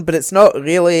pun, but it's not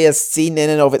really a scene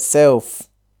in and of itself.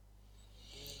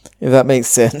 If that makes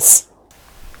sense.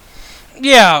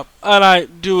 Yeah, and I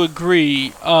do agree.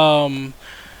 So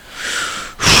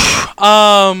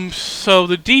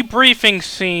the debriefing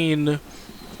scene,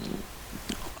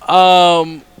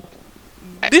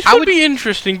 this would be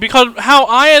interesting, because how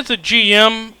I as a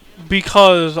GM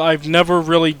because I've never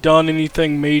really done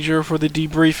anything major for the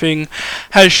debriefing,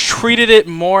 has treated it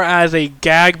more as a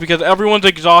gag because everyone's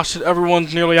exhausted,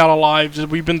 everyone's nearly out of lives.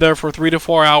 We've been there for 3 to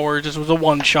 4 hours. This was a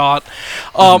one-shot.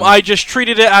 I just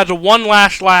treated it as a one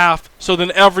last laugh, so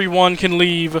then everyone can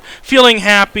leave feeling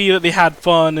happy that they had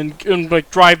fun and like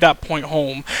drive that point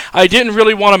home. I didn't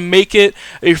really want to make it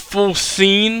a full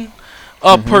scene.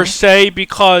 Per se,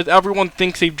 because everyone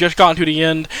thinks they've just gotten to the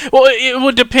end. Well, it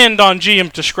would depend on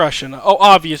GM's discretion. Oh,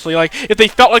 obviously, like if they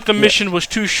felt like the mission was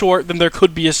too short, then there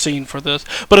could be a scene for this.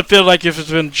 But I feel like if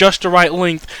it's been just the right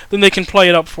length, then they can play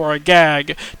it up for a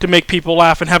gag to make people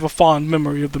laugh and have a fond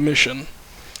memory of the mission.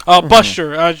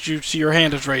 Buster, as you see, your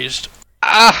hand is raised.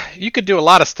 You could do a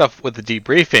lot of stuff with the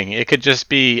debriefing. It could just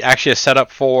be actually a setup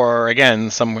for,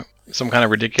 again, some kind of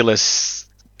ridiculous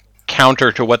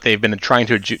counter to what they've been trying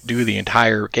to do the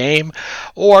entire game,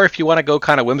 or if you want to go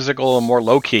kind of whimsical and more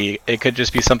low-key, it could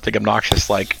just be something obnoxious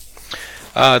like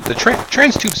the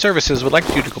TransTube Services would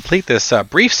like you to complete this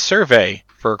brief survey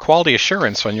for quality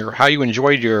assurance on how you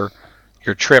enjoyed your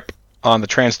trip on the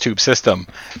TransTube system,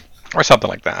 or something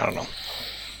like that. I don't know.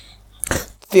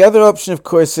 The other option, of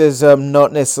course, is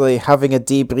not necessarily having a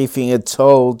debriefing at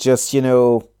all, just,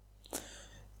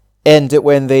 end it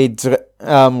when they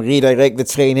redirect the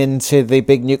train into the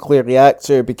big nuclear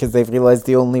reactor because they've realized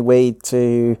the only way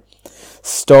to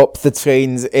stop the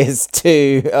trains is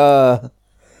to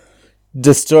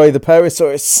destroy the power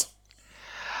source.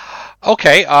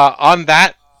 Okay, on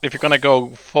that, if you're going to go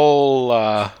full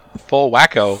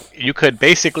wacko, you could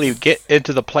basically get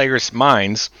into the players'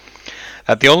 minds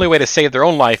that the only way to save their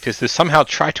own life is to somehow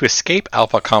try to escape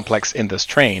Alpha Complex in this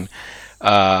train.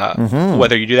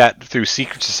 Whether you do that through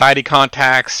secret society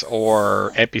contacts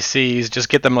or NPCs, just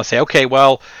get them to say, okay,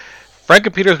 well, Frank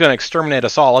Computer's going to exterminate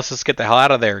us all. Let's just get the hell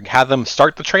out of there. Have them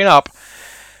start the train up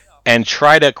and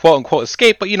try to quote-unquote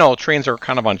escape. But, trains are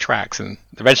kind of on tracks, and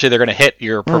eventually they're going to hit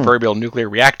your proverbial nuclear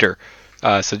reactor.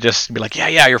 So just be like,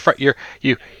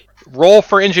 you roll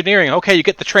for engineering. Okay, you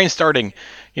get the train starting.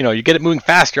 You get it moving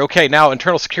faster. Okay, now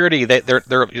internal security,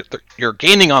 you're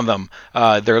gaining on them.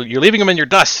 You're leaving them in your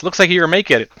dust. Looks like you're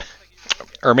making it.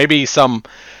 Or maybe some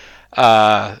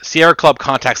Sierra Club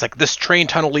contacts, like this train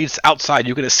tunnel leads outside.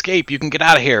 You can escape. You can get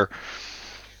out of here.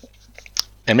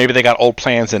 And maybe they got old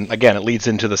plans, and again, it leads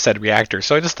into the said reactor.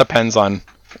 So it just depends on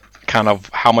kind of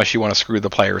how much you want to screw the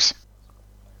players.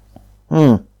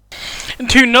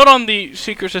 To note on the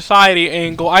Secret Society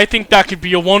angle, I think that could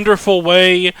be a wonderful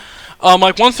way.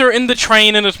 Like, once they're in the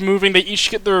train and it's moving, they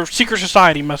each get their Secret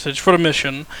Society message for the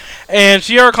mission. And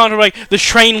Sierra Contra, like, this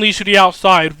train leads to the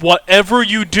outside. Whatever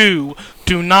you do,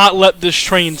 do not let this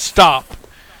train stop.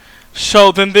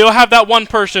 So then they'll have that one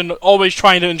person always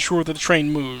trying to ensure that the train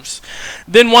moves.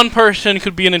 Then one person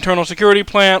could be an internal security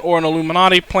plant or an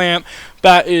Illuminati plant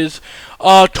that is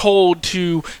told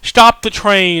to stop the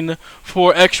train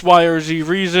for X, Y, or Z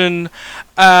reason,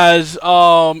 as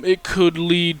it could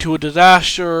lead to a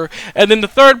disaster. And then the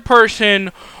third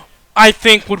person, I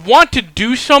think, would want to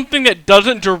do something that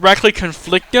doesn't directly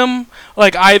conflict them,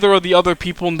 like either of the other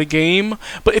people in the game,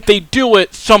 but if they do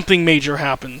it, something major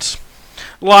happens.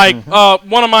 Like,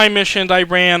 one of my missions I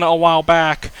ran a while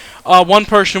back, one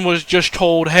person was just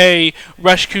told, hey,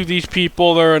 rescue these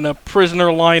people, they're in a prisoner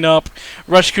lineup,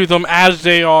 rescue them as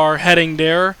they are heading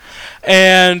there.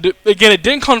 And, again, it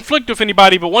didn't conflict with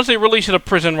anybody, but once they released it, a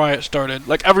prison riot started.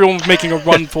 Like, everyone was making a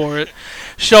run for it.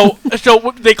 So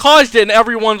they caused it, and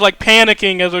everyone's, like,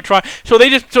 panicking as they're trying. So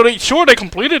they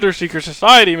completed their Secret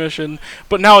Society mission,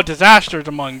 but now a disaster is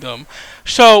among them.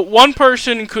 So one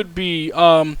person could be,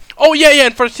 and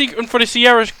for the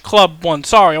Sierra Club one,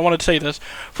 sorry, I wanted to say this.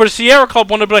 For the Sierra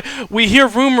Club one, to be like, we hear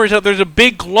rumors that there's a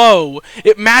big glow.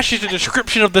 It matches the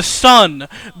description of the sun.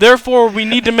 Therefore, we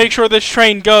need to make sure this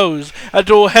train goes, as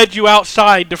it will head you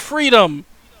outside to freedom.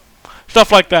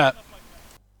 Stuff like that.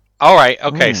 All right,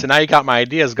 okay, so now you got my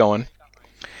ideas going.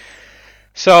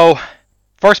 So,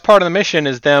 first part of the mission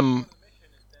is them,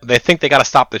 they think they got to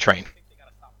stop the train.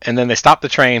 And then they stop the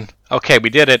train. Okay, we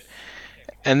did it.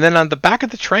 And then on the back of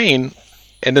the train,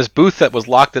 in this booth that was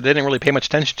locked that they didn't really pay much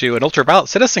attention to, an ultraviolet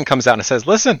citizen comes out and says,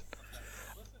 listen,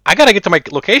 I got to get to my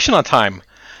location on time.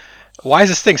 Why is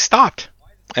this thing stopped?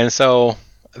 And so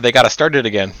they got to start it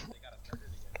again.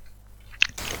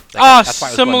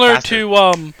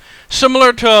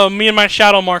 Similar to me and my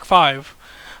Shadow Mark V.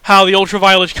 How the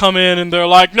ultraviolets come in and they're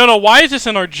like, no, why is this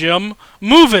in our gym?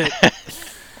 Move it!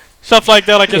 Stuff like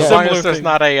that, like a similar thing. As long as there's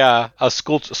not a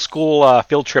school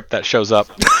field trip that shows up.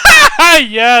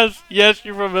 Yes,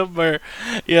 you remember.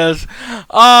 Yes.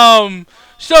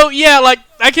 So yeah, like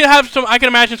I can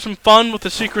imagine some fun with the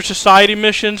Secret Society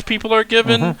missions people are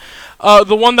given.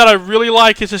 The one that I really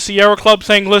like is the Sierra Club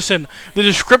saying, listen, the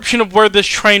description of where this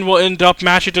train will end up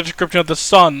matches the description of the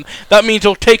sun. That means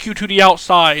it'll take you to the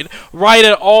outside. Ride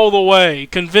it all the way.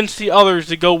 Convince the others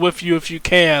to go with you if you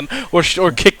can.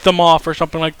 Or kick them off or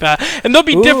something like that. And there'll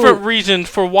be different reasons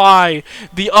for why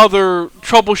the other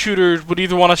troubleshooters would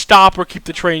either want to stop or keep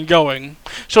the train going.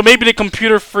 So maybe the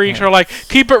computer freaks are like,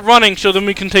 keep it running so then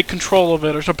we can take control of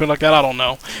it or something like that. I don't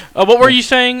know. What were you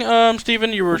saying,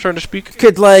 Stephen? You were trying to speak?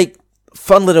 Could, like,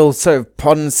 fun little sort of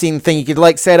pun scene thing. You could,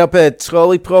 like, set up a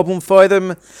trolley problem for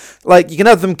them. Like, you can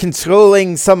have them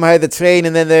controlling somehow the train,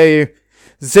 and then they're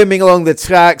zooming along the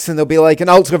tracks, and there'll be, like, an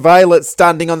ultraviolet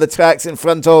standing on the tracks in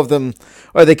front of them.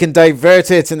 Or they can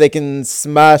divert it, and they can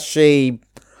smash a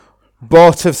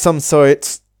bot of some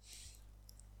sort.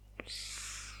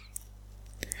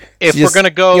 If we're going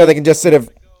to go... Yeah, they can just sort of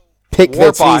pick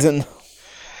their season.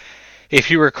 If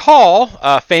you recall,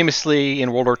 famously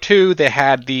in World War II, they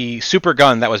had the super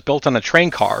gun that was built on a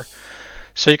train car.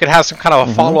 So you could have some kind of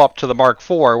a follow-up to the Mark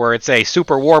IV where it's a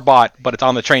super warbot, but it's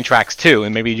on the train tracks too.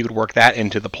 And maybe you could work that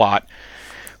into the plot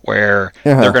where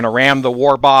they're going to ram the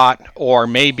warbot, or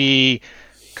maybe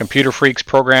computer freaks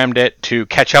programmed it to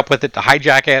catch up with it to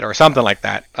hijack it or something like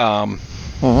that.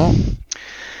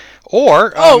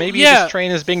 Or maybe this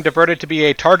train is being diverted to be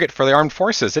a target for the armed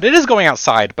forces. And it is going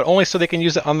outside, but only so they can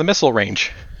use it on the missile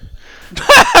range.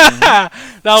 That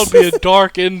would be a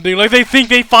dark ending. Like, they think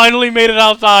they finally made it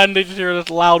outside and they just hear this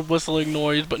loud whistling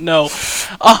noise, but no.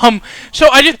 So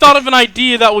I just thought of an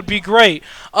idea that would be great.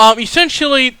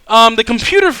 Essentially, the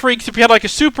computer freaks, if you had like a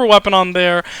super weapon on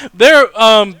there, they're,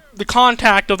 the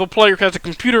contact of the player who has a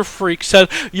computer freak said,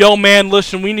 yo man,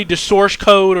 listen, we need the source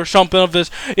code or something of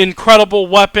this incredible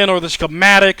weapon or the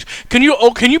schematics.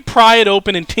 Can you pry it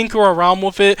open and tinker around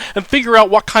with it and figure out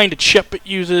what kind of chip it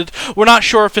uses? We're not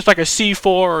sure if it's like a C4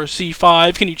 or a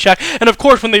C5. Can you check? And of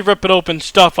course, when they rip it open,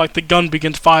 stuff like the gun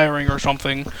begins firing or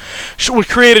something,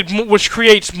 which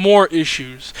creates more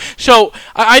issues. So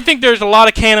I think there's a lot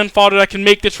of cannon fodder that can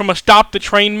make this from a stop the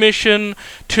train mission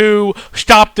to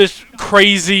stop this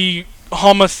crazy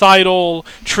homicidal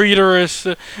treacherous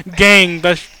gang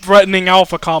that's threatening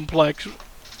Alpha Complex.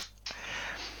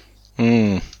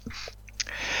 Yeah,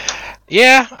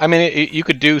 I mean, you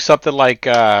could do something like,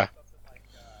 you're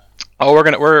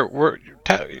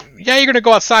gonna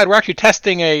go outside. We're actually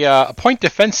testing a point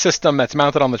defense system that's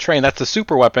mounted on the train. That's a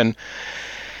super weapon,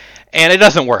 and it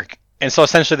doesn't work. And so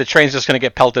essentially, the train's just gonna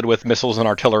get pelted with missiles and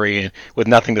artillery with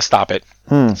nothing to stop it.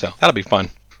 So that'll be fun.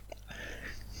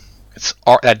 It's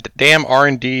that damn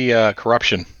R&D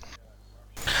corruption.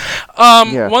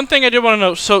 One thing I did want to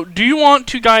know, so do you want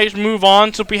to guys move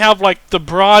on? So if we have like the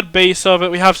broad base of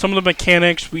it, we have some of the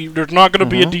mechanics, there's not going to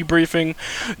be a debriefing.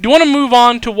 Do you want to move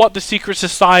on to what the Secret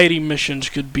Society missions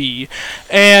could be?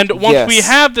 And once we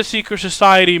have the Secret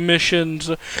Society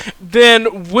missions,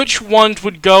 then which ones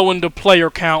would go into player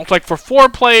count? Like for 4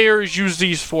 players, use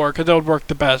these 4 because that would work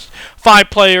the best. 5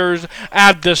 players,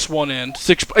 add this one in,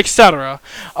 6, etc.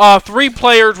 3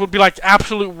 players would be like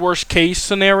absolute worst case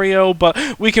scenario, but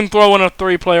we can throw in a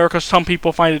 3-player because some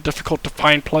people find it difficult to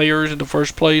find players in the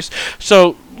first place.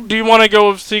 So, do you want to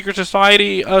go with Secret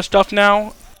Society stuff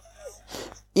now?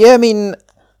 Yeah, I mean,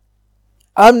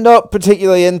 I'm not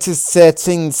particularly into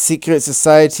setting secret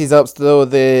societies up though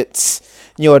that,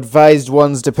 advised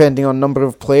ones depending on number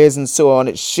of players and so on.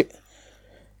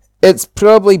 It's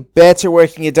probably better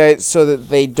working it out so that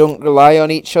they don't rely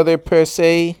on each other per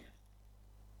se.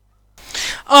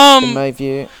 In my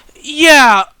view.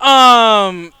 Yeah,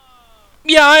 I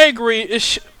agree.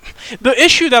 The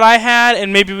issue that I had,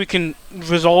 and maybe we can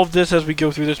resolve this as we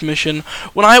go through this mission,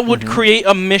 when I would create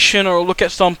a mission or look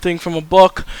at something from a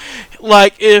book,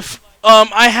 like if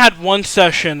I had one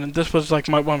session, and this was like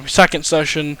my second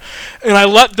session, and I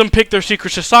let them pick their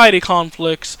secret society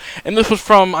conflicts, and this was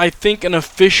from, I think, an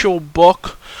official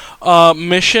book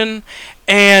mission,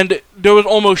 and there was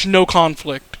almost no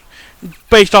conflict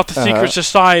based off the secret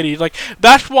society. Like,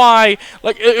 that's why,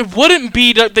 like, it wouldn't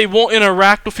be that they won't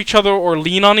interact with each other or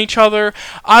lean on each other.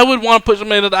 I would want to put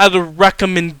something as a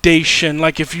recommendation,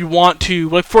 like, if you want to,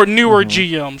 like, for newer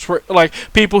GMs, for, like,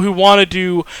 people who want to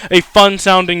do a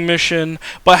fun-sounding mission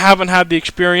but haven't had the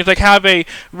experience, like, have a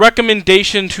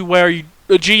recommendation to where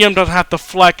the GM doesn't have to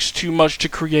flex too much to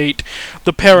create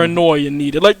the paranoia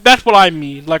needed. Like, that's what I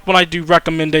mean, like, when I do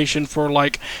recommendation for,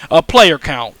 like, a player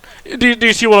count. Do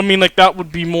you see what I mean? Like, that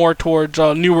would be more towards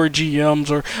newer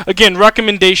GMs, or, again,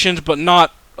 recommendations, but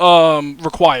not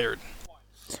required.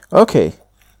 Okay.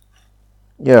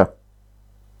 Yeah.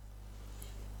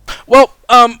 Well,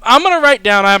 I'm going to write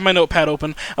down, I have my notepad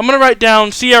open, I'm going to write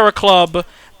down Sierra Club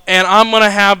and I'm gonna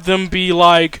have them be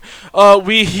like,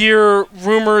 we hear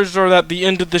rumors or that the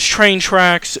end of this train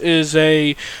tracks is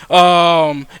a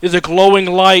glowing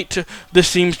light. This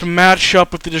seems to match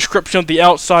up with the description of the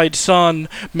outside sun.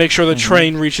 Make sure the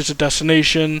train reaches its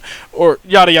destination, or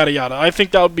yada yada yada. I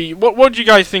think that would be. What do you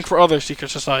guys think for other secret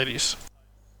societies?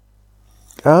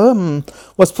 Well,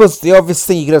 I suppose the obvious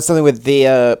thing, you could have something with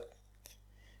the,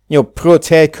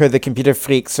 ProTech or the Computer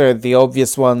Freaks are the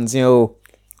obvious ones,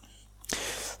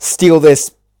 steal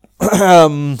this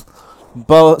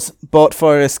bot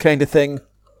forest kind of thing.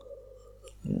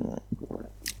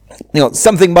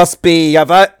 Something must be,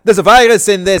 there's a virus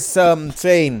in this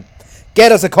train.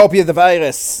 Get us a copy of the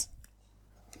virus.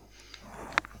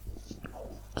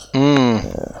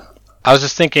 I was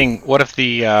just thinking, what if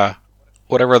the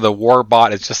whatever the war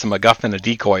bot is just a MacGuffin, a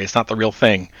decoy? It's not the real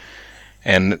thing,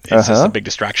 and it's just a big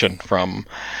distraction from.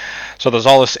 So there's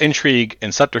all this intrigue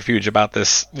and subterfuge about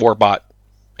this war bot,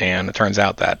 and it turns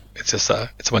out that it's just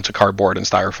it's a bunch of cardboard and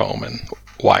styrofoam and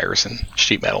wires and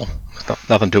sheet metal.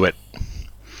 Nothing to it.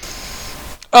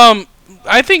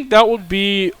 I think that would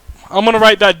be. I'm gonna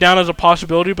write that down as a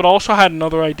possibility, but I also had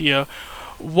another idea.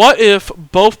 What if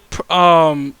both,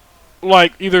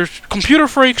 like either Computer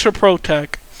Freaks or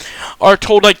ProTech, are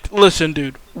told, like, listen,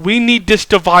 dude, we need this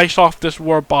device off this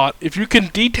war bot. If you can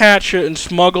detach it and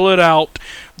smuggle it out,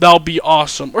 that'll be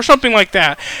awesome, or something like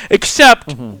that.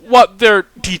 Except what they're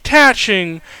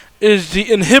detaching is the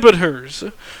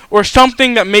inhibitors, or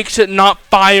something that makes it not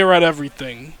fire at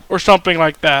everything, or something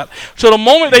like that. So the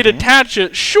moment they detach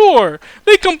it, sure,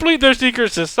 they complete their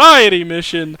secret society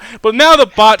mission, but now the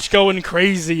bot's going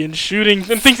crazy and shooting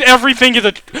and thinks everything is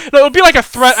it would be like a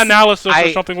threat analysis or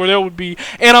something, where they would be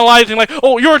analyzing like,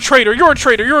 oh, you're a traitor,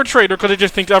 because it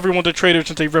just thinks everyone's a traitor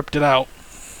since they ripped it out.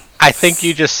 I think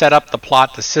you just set up the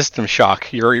plot to System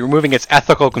Shock. You're removing its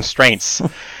ethical constraints.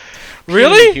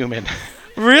 Really? Human.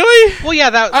 Really? Well, yeah,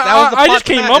 that was the plot. I just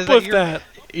came up with that.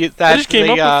 I just came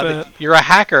up with that. You're a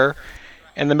hacker,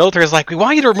 and the military is like, we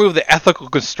want you to remove the ethical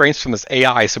constraints from this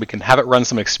AI so we can have it run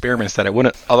some experiments that it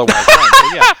wouldn't otherwise run.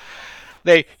 So, yeah.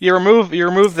 You remove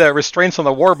the restraints on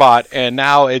the warbot, and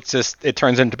now it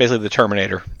turns into basically the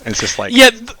Terminator. And it's just like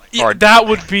that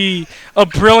would be a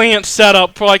brilliant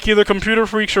setup for like either Computer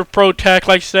Freaks or ProTech,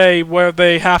 like say where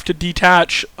they have to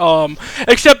detach.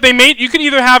 Except you can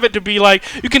either have it to be like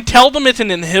you can tell them it's an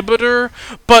inhibitor,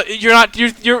 but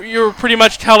you're pretty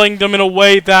much telling them in a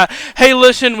way that, hey,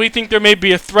 listen, we think there may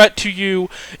be a threat to you.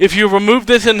 If you remove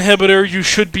this inhibitor, you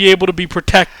should be able to be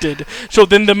protected. So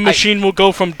then the machine will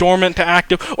go from dormant to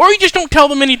active, or you just don't tell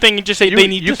them anything and just say they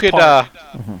need this part.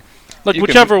 Like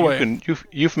whichever way. You can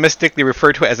euphemistically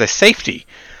refer to it as a safety.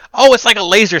 Oh, it's like a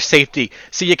laser safety,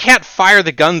 so you can't fire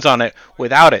the guns on it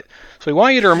without it. So we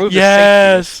want you to remove the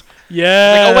safety.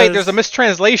 Yes. Like, oh wait, there's a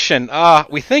mistranslation.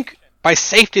 We think by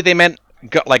safety they meant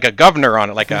like a governor on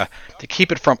it, like to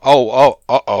keep it from.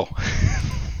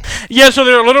 Yeah, so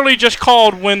they're literally just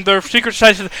called when their secret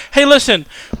society says, hey, listen,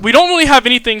 we don't really have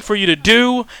anything for you to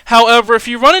do. However, if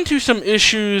you run into some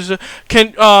issues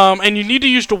and you need to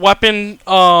use the weapon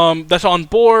that's on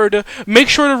board, make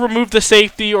sure to remove the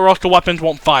safety or else the weapons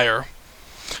won't fire.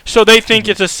 So they think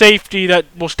it's a safety that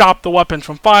will stop the weapons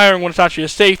from firing when it's actually a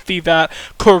safety that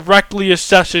correctly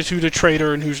assesses who's a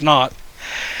traitor and who's not.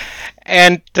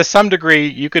 And to some degree,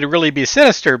 you could really be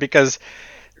sinister because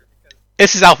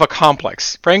this is Alpha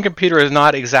Complex. Brain Computer is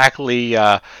not exactly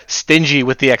stingy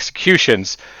with the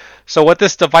executions. So what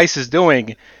this device is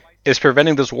doing is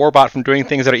preventing this warbot from doing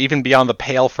things that are even beyond the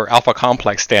pale for Alpha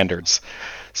Complex standards.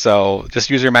 So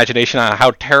just use your imagination on how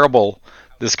terrible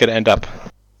this could end up.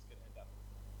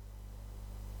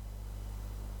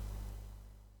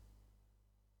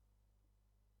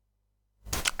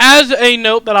 As a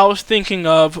note that I was thinking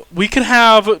of, we could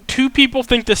have two people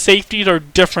think the safeties are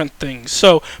different things.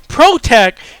 So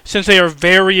ProTech, since they are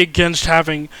very against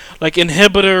having like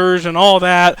inhibitors and all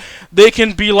that, they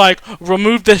can be like,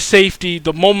 remove the safety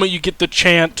the moment you get the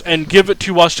chance and give it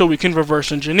to us so we can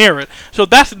reverse engineer it. So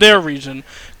that's their reason.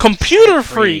 Computer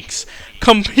freaks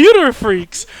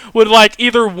would like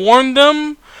either warn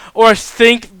them or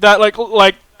think that like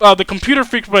the Computer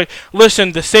Freaks will be like,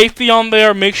 listen, the safety on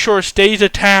there, make sure it stays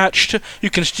attached.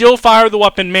 You can still fire the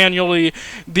weapon manually.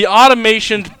 The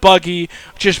automation's buggy.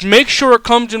 Just make sure it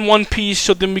comes in one piece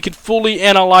so then we can fully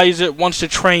analyze it once the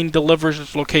train delivers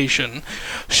its location.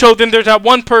 So then there's that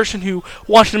one person who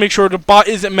wants to make sure the bot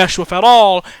isn't messed with at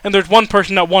all, and there's one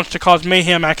person that wants to cause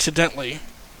mayhem accidentally.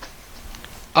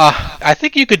 I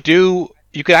think you could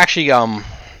actually, I know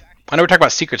we're talking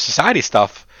about secret society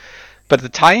stuff, but to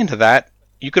tie into that,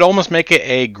 you could almost make it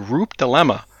a group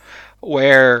dilemma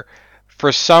where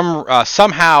for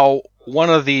somehow one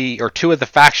of the or two of the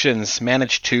factions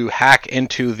manage to hack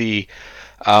into the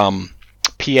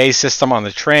PA system on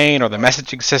the train or the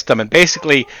messaging system, and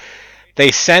basically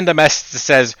they send a message that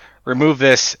says, remove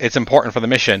this, it's important for the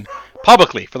mission,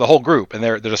 publicly for the whole group, and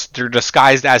they're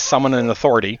disguised as someone in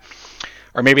authority,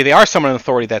 or maybe they are someone in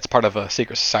authority that's part of a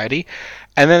secret society,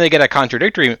 and then they get a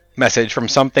contradictory message from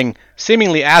something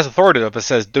seemingly as authoritative that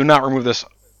says, do not remove this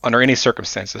under any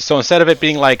circumstances. So instead of it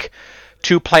being like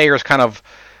two players kind of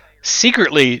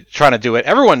secretly trying to do it,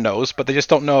 everyone knows, but they just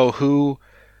don't know who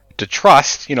to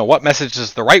trust, what message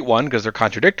is the right one because they're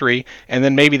contradictory, and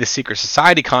then maybe the secret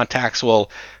society contacts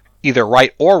will either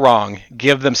right or wrong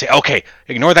give them, say, okay,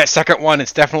 ignore that second one,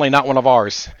 it's definitely not one of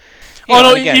ours.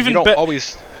 Again, even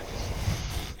always.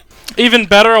 Even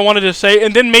better, I wanted to say,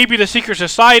 and then maybe the secret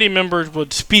society members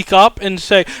would speak up and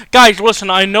say, guys, listen,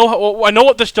 I know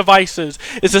what this device is.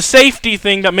 It's a safety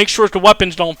thing that makes sure the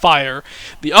weapons don't fire.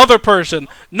 The other person,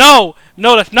 no,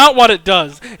 that's not what it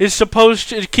does.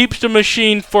 It keeps the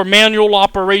machine for manual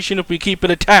operation if we keep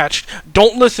it attached.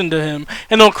 Don't listen to him,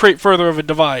 and it'll create further of a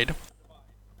divide.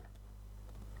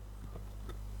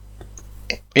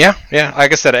 Yeah,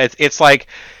 like I said, it's like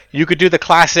you could do the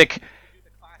classic,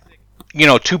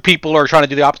 two people are trying to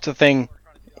do the opposite thing,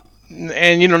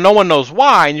 and no one knows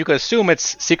why, and you could assume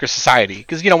it's secret society.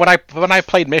 Because when I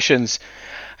played missions,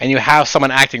 and you have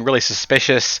someone acting really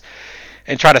suspicious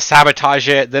and try to sabotage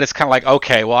it, then it's kind of like,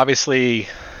 okay, well, obviously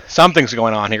something's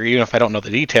going on here, even if I don't know the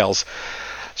details.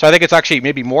 So I think it's actually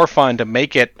maybe more fun to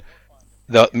make the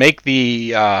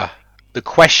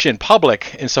question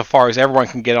public, insofar as everyone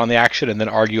can get on the action and then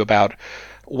argue about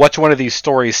which one of these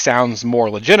stories sounds more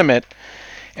legitimate.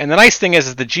 And the nice thing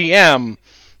is the GM,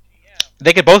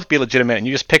 they could both be legitimate, and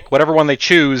you just pick whatever one they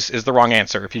choose is the wrong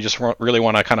answer if you just really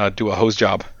want to kind of do a hose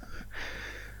job.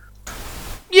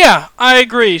 Yeah, I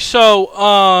agree. So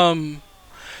far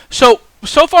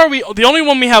the only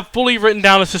one we have fully written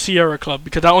down is the Sierra Club,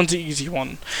 because that one's the easy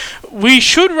one. We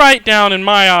should write down, in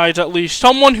my eyes at least,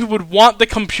 someone who would want the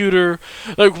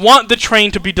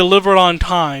train to be delivered on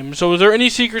time. So is there any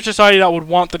secret society that would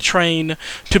want the train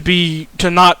to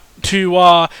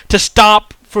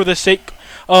stop for the sake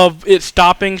of it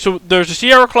stopping? So there's a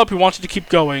Sierra Club who wants it to keep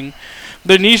going.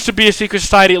 There needs to be a secret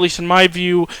society, at least in my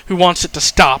view, who wants it to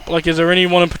stop. Like, is there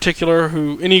anyone in particular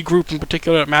any group in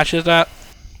particular that matches that?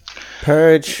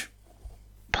 Purge.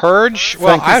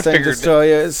 Well, I figured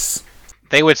destroyers.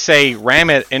 They would say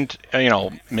ram it and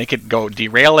make it go,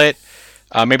 derail it.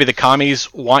 Maybe the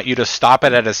commies want you to stop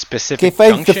it at a specific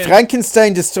junction. The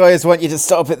Frankenstein destroyers want you to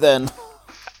stop it then.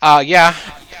 Yeah.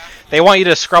 They want you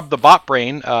to scrub the bot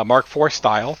brain, Mark IV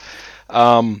style.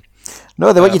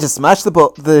 No, they want you to smash the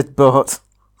boat. Oh,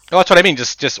 that's what I mean.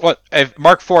 Just what if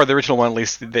Mark IV, the original one at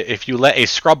least, if you let a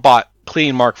scrub bot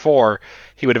clean Mark IV,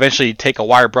 he would eventually take a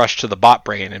wire brush to the bot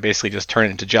brain and basically just turn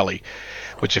it into jelly,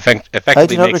 which effectively I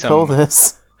do not makes recall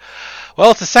this.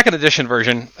 Well, it's a second edition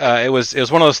version. It was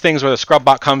one of those things where the scrub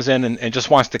bot comes in and just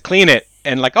wants to clean it,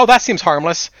 and like, oh, that seems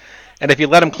harmless. And if you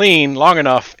let him clean long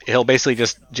enough, he'll basically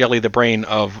just jelly the brain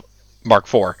of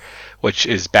Mark IV, which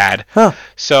is bad. Huh.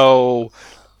 So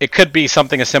it could be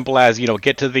something as simple as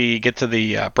get to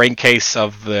the brain case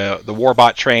of the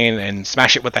warbot train and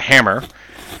smash it with a hammer.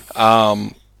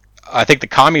 I think the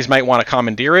commies might want to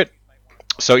commandeer it.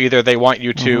 So either they want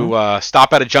you to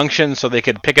stop at a junction so they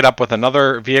could pick it up with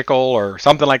another vehicle or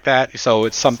something like that. So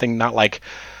it's something not like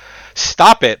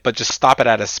stop it, but just stop it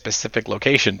at a specific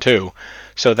location too,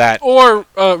 so that or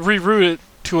reroute it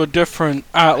to a different,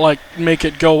 make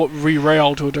it go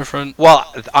re-rail to a different.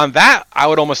 Well, on that, I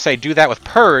would almost say do that with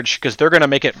Purge, because they're going to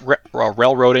make it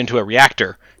railroad into a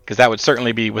reactor, because that would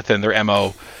certainly be within their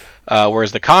MO.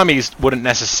 Whereas the commies wouldn't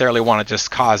necessarily want to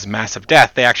just cause massive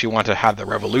death. They actually want to have the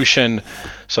revolution,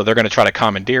 so they're going to try to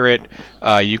commandeer it.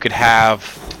 You could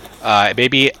have,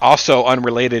 maybe also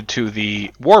unrelated to the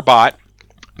warbot,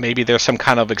 maybe there's some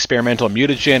kind of experimental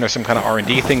mutagen or some kind of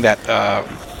R&D thing that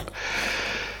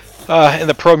in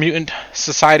the pro-mutant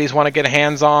societies want to get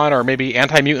hands on, or maybe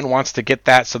anti-mutant wants to get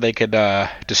that so they could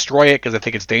destroy it because they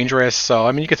think it's dangerous. So,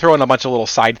 I mean, you could throw in a bunch of little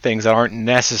side things that aren't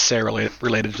necessarily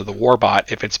related to the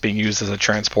warbot if it's being used as a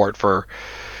transport for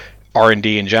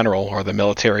R&D in general, or the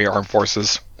military armed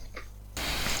forces.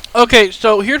 Okay,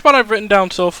 so here's what I've written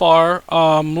down so far.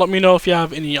 Let me know if you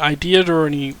have any ideas or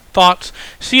any thoughts.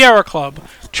 Sierra Club.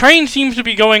 Train seems to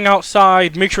be going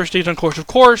outside. Make sure it stays on course. Of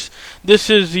course, this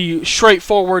is the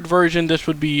straightforward version. This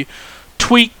would be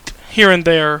tweaked here and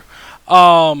there,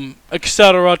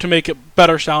 etc., to make it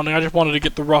better sounding. I just wanted to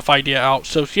get the rough idea out.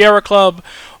 So Sierra Club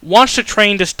wants the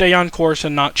train to stay on course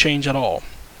and not change at all.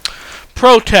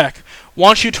 ProTech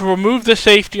wants you to remove the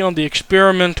safety on the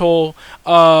experimental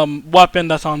weapon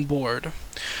that's on board.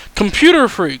 Computer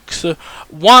freaks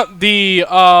want the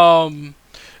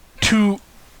to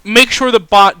make sure the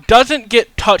bot doesn't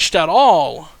get touched at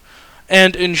all,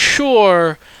 and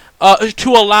ensure to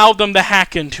allow them to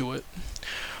hack into it.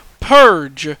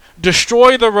 Purge,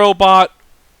 destroy the robot.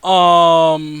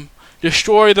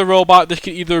 Destroy the robot. This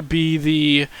could either be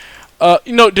the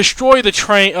destroy the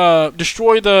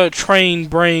train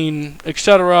brain,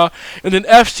 etc. And then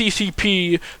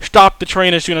FCCP, stop the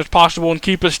train as soon as possible and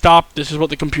keep it stopped. This is what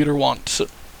the computer wants.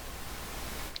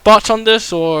 Thoughts on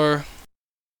this, or?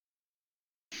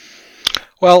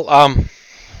 Well,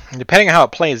 depending on how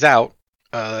it plays out,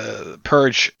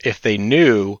 Purge, if they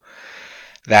knew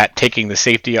that taking the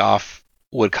safety off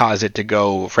would cause it to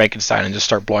go Frankenstein and just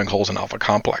start blowing holes in Alpha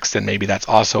Complex, then maybe that's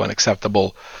also an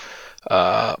acceptable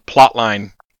plot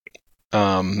line.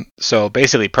 So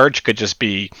basically, Purge could just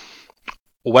be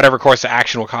whatever course of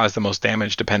action will cause the most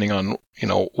damage, depending on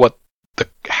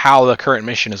how the current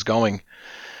mission is going.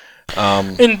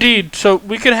 Indeed. So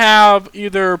we could have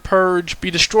either Purge be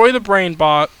destroy the brain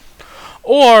bot,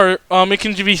 or it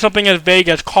can be something as vague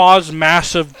as cause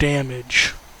massive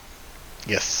damage.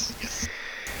 Yes.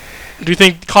 Do you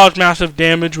think cause massive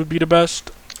damage would be the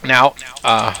best? Now,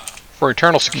 for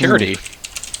internal security.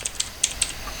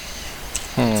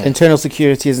 Internal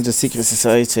security isn't a secret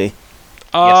society.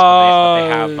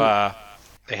 Yes, but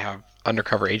they have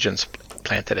undercover agents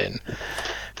planted in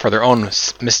for their own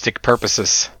mystic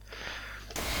purposes.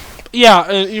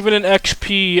 Yeah, even in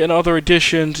XP and other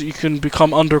editions, you can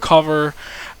become undercover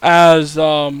as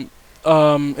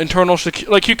internal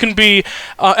security. Like, you can be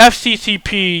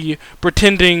FCCP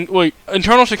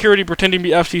internal security pretending to be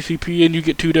FCCP, and you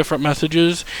get 2 different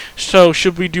messages. So,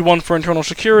 should we do one for internal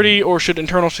security, or should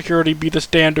internal security be the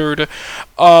standard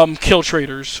kill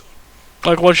traders?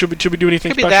 Like, what should we do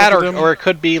anything special that, for them? Or it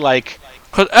could be like,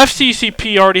 because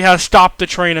FCCP already has stopped the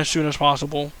train as soon as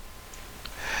possible.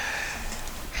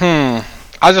 I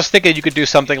was just thinking you could do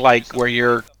something like where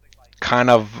you're kind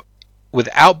of,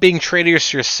 without being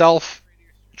traitors yourself,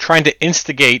 trying to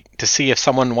instigate to see if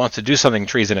someone wants to do something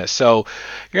treasonous. So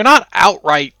you're not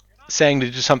outright saying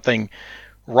to do something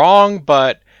wrong,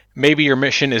 but maybe your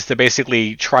mission is to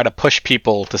basically try to push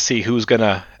people to see who's going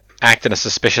to act in a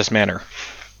suspicious manner.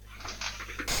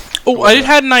 Oh, I just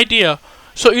had an idea.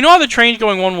 So you know how the train's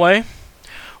going one way?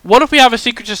 What if we have a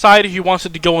secret society who wants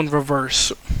it to go in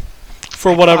reverse?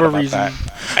 For whatever reason.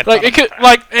 Like, it could,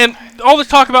 like, and all this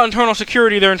talk about internal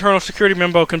security, their internal security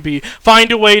memo can be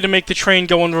find a way to make the train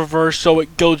go in reverse so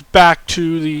it goes back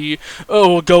to the it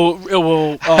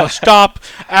will stop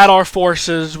at our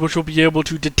forces, which will be able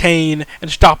to detain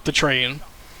and stop the train.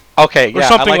 Okay, yeah, or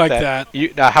something I like that.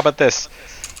 Now, how about this?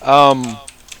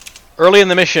 Early in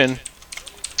the mission,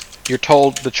 you're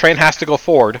told the train has to go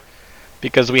forward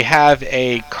because we have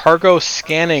a cargo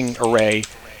scanning array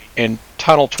in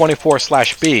tunnel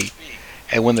 24/B,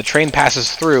 and when the train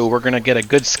passes through, we're going to get a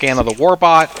good scan of the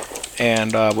warbot,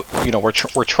 and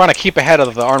we're trying to keep ahead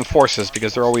of the armed forces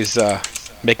because they're always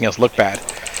making us look bad.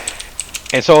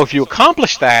 And so if you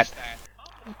accomplish that,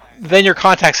 then your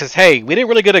contact says, "Hey, we didn't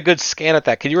really get a good scan at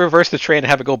that. Can you reverse the train and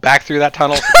have it go back through that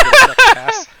tunnel?"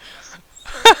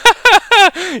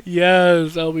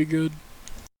 Yes, that'll be good.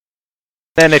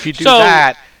 Then if you do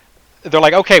that, they're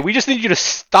like, "Okay, we just need you to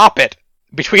stop it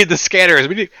between the scanners."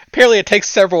 Apparently it takes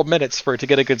several minutes for it to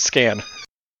get a good scan.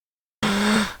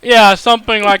 Yeah,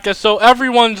 something like that. So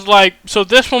everyone's like, so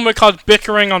this one would cause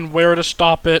bickering on where to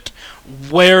stop it,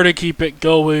 where to keep it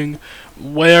going,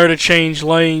 where to change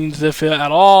lanes, if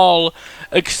at all,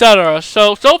 etc.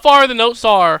 So far the notes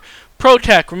are: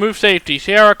 Protect, remove safety.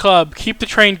 Sierra Club, keep the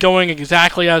train going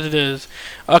exactly as it is.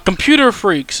 Computer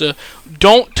freaks,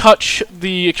 don't touch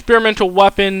the experimental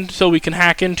weapon so we can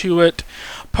hack into it.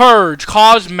 Purge,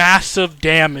 cause massive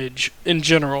damage in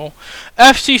general.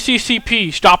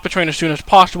 FCCCP, stop the train as soon as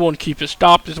possible and keep it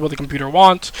stopped is what the computer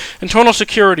wants. Internal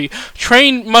security,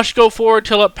 train must go forward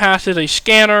till it passes a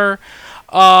scanner.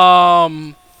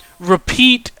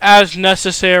 Repeat as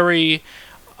necessary.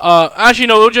 Actually,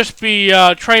 no, it'll just be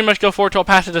train must go forward till it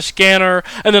passes a scanner,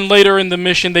 and then later in the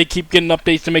mission they keep getting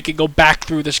updates to make it go back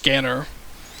through the scanner.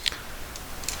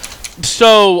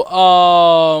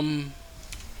 So,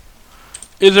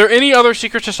 is there any other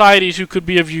secret societies who could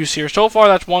be of use here? So far,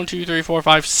 that's 1, 2, 3, 4,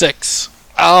 5, 6.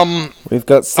 We've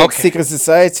got 6 secret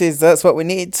societies. That's what we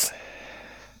need.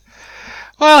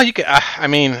 Well, you could.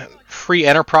 Free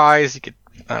enterprise. You could.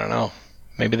 I don't know.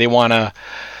 Maybe they want to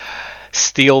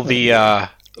steal the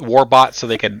warbot so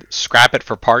they could scrap it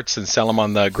for parts and sell them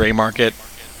on the gray market.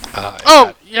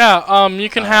 You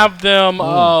can have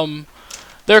them.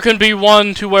 There can be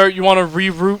one to where you want to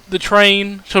reroute the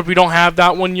train, so we don't have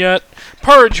that one yet.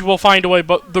 Purge will find a way,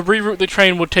 but the reroute the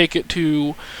train would take it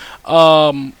to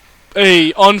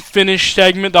a unfinished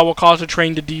segment that will cause the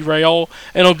train to derail,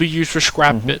 and it'll be used for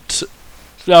scrap bits.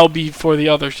 That'll be for the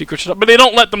other secret stuff. But they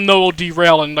don't let them know it'll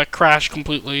derail and like crash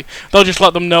completely. They'll just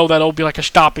let them know that it'll be like a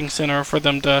stopping center for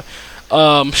them to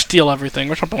steal everything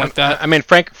or something like that. I mean,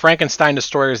 Frankenstein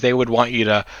destroyers, they would want you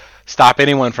to stop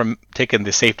anyone from taking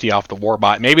the safety off the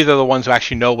warbot. Maybe they're the ones who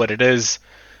actually know what it is.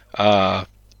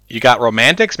 You got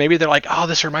romantics. Maybe they're like, oh,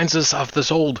 this reminds us of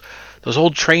those old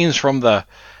trains from the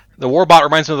warbot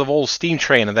reminds them of the old steam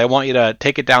train, and they want you to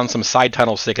take it down some side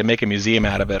tunnel so they can make a museum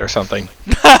out of it or something.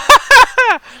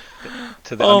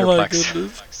 To the underplex. My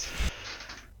goodness.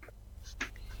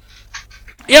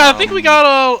 Yeah, I think we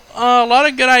got a lot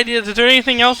of good ideas. Is there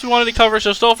anything else we wanted to cover?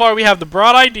 So far we have the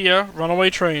broad idea, runaway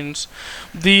trains.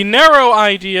 The narrow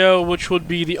idea, which would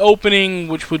be the opening,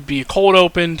 which would be a cold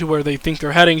open to where they think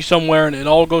they're heading somewhere and it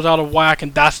all goes out of whack,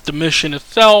 and that's the mission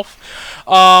itself.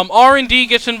 R&D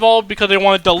gets involved because they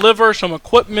want to deliver some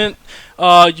equipment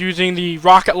using the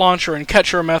rocket launcher and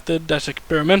catcher method. That's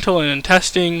experimental and in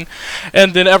testing.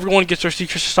 And then everyone gets their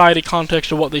secret society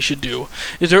context of what they should do.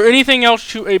 Is there anything else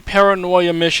to a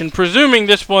paranoia mission, presuming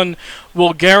this one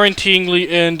will guaranteeingly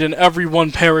end in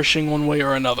everyone perishing one way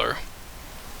or another?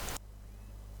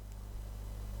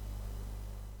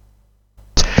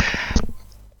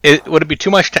 Would it be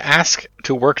too much to ask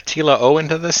to work Tila O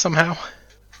into this somehow?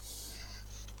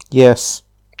 Yes.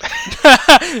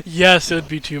 Yes, it'd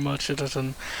be too much. It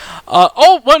doesn't.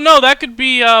 No, that could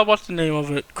be what's the name of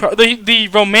it? The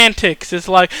Romantics. It's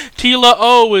like Tila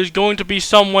O is going to be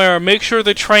somewhere. Make sure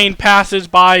the train passes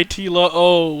by Tila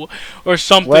O, or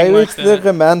something like that. Why would the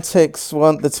Romantics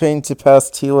want the train to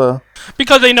pass Tila?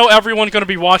 Because they know everyone's going to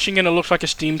be watching and it looks like a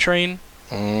steam train.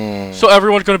 So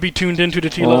everyone's going to be tuned into the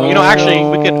Tila O. You know, actually,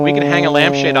 we could hang a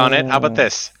lampshade on it. How about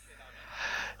this?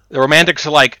 The Romantics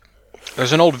are like,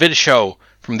 there's an old vid show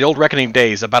from the old Reckoning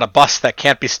days about a bus that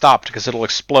can't be stopped because it'll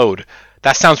explode.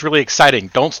 That sounds really exciting.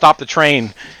 Don't stop the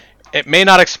train. It may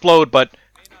not explode, but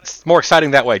it's more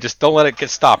exciting that way. Just don't let it get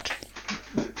stopped.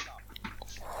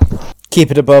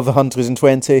 Keep it above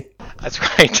 120. That's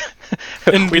right.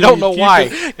 We don't know why.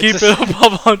 Keep it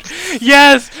above 100.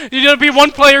 Yes! There's going to be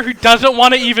one player who doesn't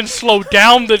want to even slow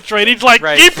down the train. He's like,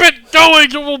 keep it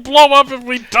going! It will blow up if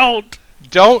we don't!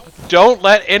 Don't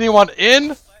let anyone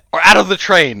in or out of the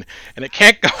train. And it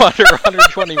can't go under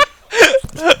 120.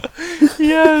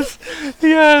 Yes.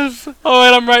 Oh,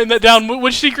 and I'm writing that down.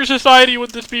 Which secret society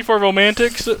would this be for?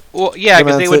 Romantics? Well, yeah,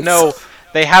 because they would know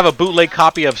they have a bootleg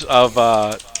copy of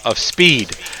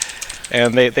Speed.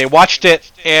 And they watched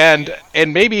it, and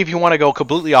maybe if you want to go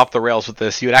completely off the rails with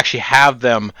this, you would actually have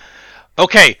them.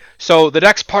 Okay, so the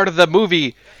next part of the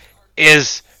movie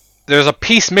is there's a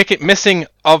piece missing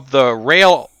of the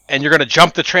rail, and you're going to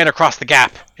jump the train across the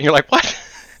gap. And you're like, what?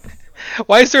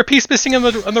 Why is there a piece missing on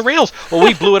the rails? Well,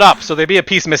 we blew it up, so there'd be a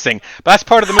piece missing. But that's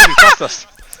part of the movie. Trust us.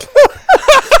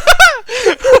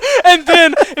 And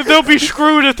then they'll be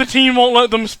screwed if the team won't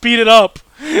let them speed it up.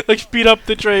 Like, speed up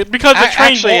the train. Because the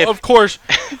train won't, of course,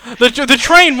 the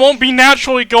train won't be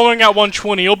naturally going at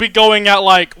 120. It'll be going at,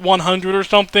 like, 100 or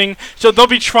something. So they'll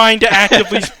be trying to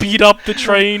actively speed up the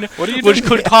train, which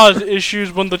could cause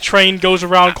issues when the train goes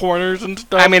around corners and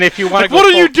stuff. I mean, if you want to what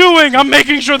are you doing? I'm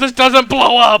making sure this doesn't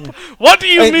blow up. What do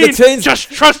you mean?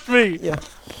 Just trust me. Yeah.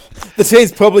 The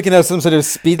train's probably going to have some sort of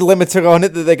speed limiter on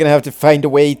it that they're going to have to find a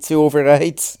way to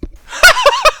override.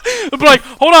 They'll be like,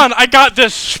 hold on, I got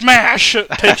this. Smash!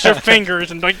 Takes their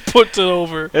fingers and like puts it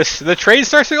over. The train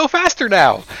starts to go faster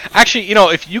now. Actually, you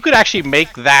know, if you could actually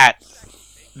make that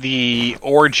the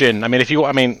origin,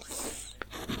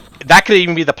 that could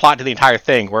even be the plot to the entire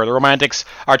thing, where the Romantics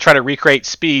are trying to recreate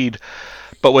Speed,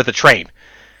 but with a train.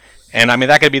 And I mean,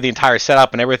 that could be the entire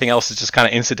setup, and everything else is just kind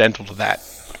of incidental to that.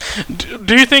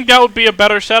 Do you think that would be a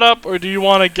better setup, or do you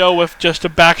want to go with just a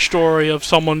backstory of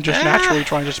someone just naturally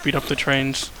trying to speed up the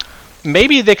trains?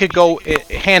 Maybe they could go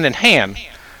hand in hand,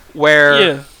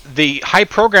 where the high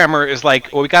programmer is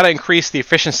like, well, we got to increase the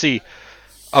efficiency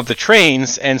of the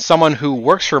trains, and someone who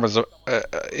works for him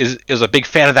is a big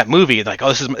fan of that movie. Like,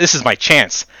 oh, this is my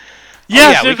chance.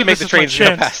 Yes, we can make the trains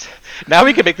go faster. Now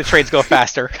we can make the trains go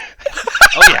faster.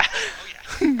 Oh yeah.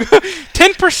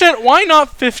 10%, why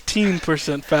not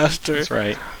 15% faster? That's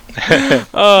right.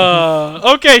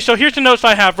 Okay, so here's the notes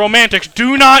I have. Romantics,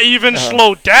 do not even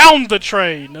slow down the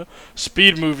train.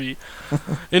 Speed movie.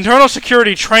 Internal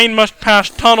security, train must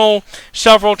pass tunnel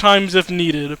several times if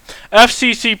needed.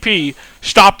 FCCP,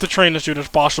 stop the train as soon as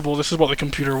possible. This is what the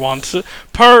computer wants.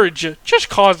 Purge, just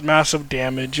cause massive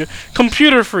damage.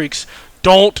 Computer freaks,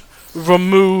 don't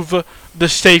remove the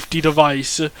safety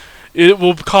device. It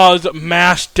will cause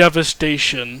mass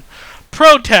devastation.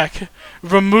 ProTech,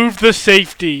 remove the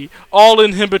safety. All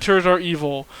inhibitors are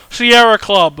evil. Sierra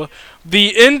Club,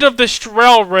 the end of this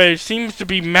railway seems to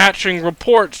be matching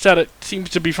reports that it seems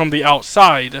to be from the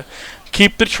outside.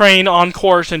 Keep the train on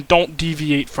course and don't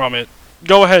deviate from it.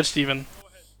 Go ahead, Steven.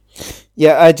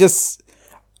 Yeah, I just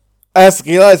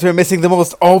realized we're missing the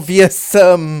most obvious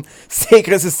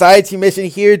Secret Society mission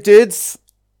here, dudes.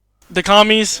 The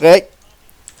commies? Right?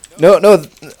 No,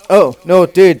 oh, no,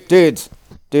 dude.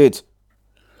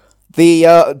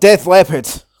 The Death Leopard.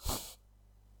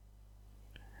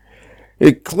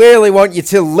 Who clearly want you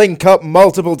to link up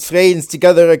multiple trains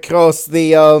together across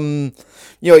the,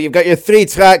 you've got your 3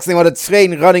 tracks, they want a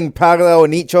train running parallel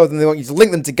in each of them, they want you to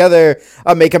link them together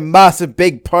and make a massive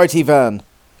big party van.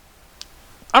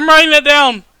 I'm writing that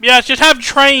down. Yes, just have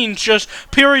trains just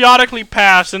periodically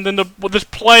pass, and then this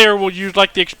player will use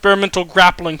like the experimental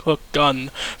grappling hook gun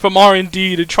from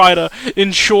R&D to try to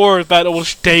ensure that it will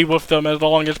stay with them as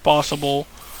long as possible.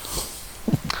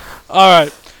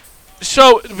 Alright.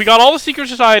 So, we got all the secret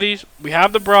societies, we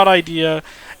have the broad idea,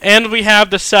 and we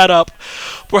have the setup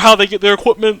for how they get their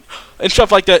equipment and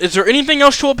stuff like that. Is there anything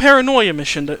else to a paranoia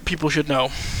mission that people should know?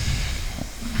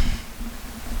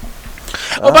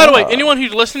 Oh, by the way, anyone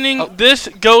who's listening, this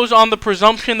goes on the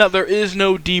presumption that there is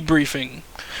no debriefing.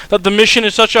 That the mission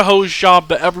is such a hose job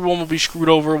that everyone will be screwed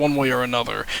over one way or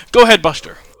another. Go ahead,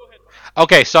 Buster.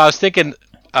 Okay, so I was thinking,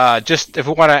 just if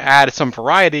we want to add some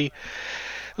variety,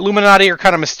 Illuminati are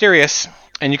kind of mysterious,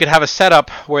 and you could have a setup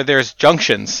where there's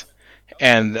junctions,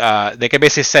 and they can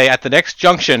basically say, at the next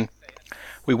junction,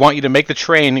 we want you to make the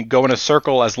train go in a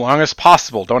circle as long as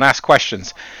possible. Don't ask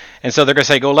questions. And so they're going to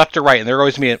say, go left or right, and they're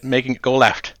always making it go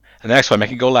left. And the next one,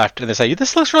 make it go left. And they say,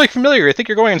 this looks really familiar. I think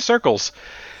you're going in circles.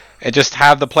 And just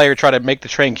have the player try to make the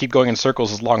train keep going in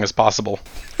circles as long as possible.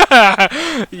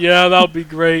 Yeah, that would be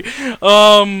great.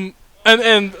 And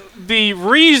the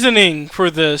reasoning for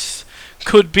this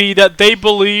could be that they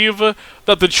believe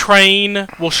that the train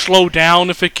will slow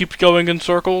down if it keeps going in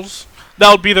circles.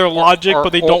 That would be their logic, but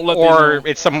they don't let them know. Or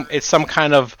it's some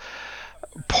kind of...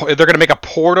 They're going to make a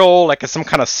portal, like some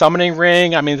kind of summoning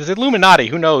ring. I mean, there's Illuminati.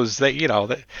 Who knows? They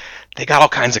got all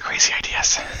kinds of crazy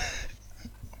ideas.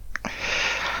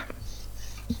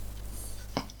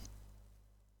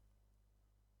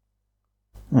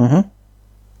 Mm-hmm.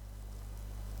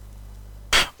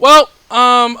 Well,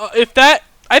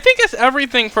 I think that's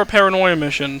everything for a paranoia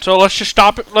mission. So let's just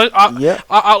stop it. Yeah.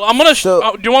 I'm gonna.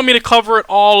 Do you want me to cover it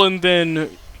all and then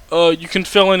you can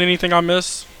fill in anything I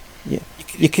miss? Yeah.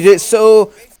 You could do it.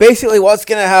 So basically what's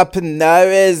going to happen now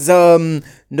is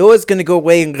Noah's going to go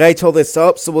away and write all this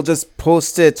up, so we'll just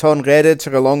post it on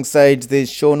Reddit or alongside the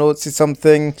show notes or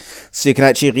something, so you can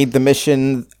actually read the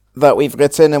mission that we've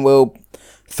written, and we'll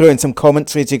throw in some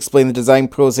commentary to explain the design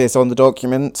process on the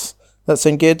document. That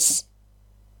sound good?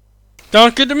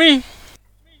 Sounds good to me.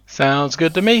 Sounds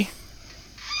good to me.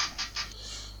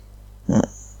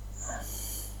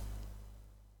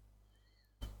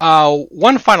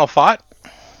 One final thought.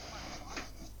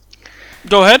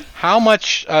 Go ahead. How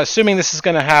much, assuming this is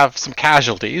going to have some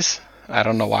casualties, I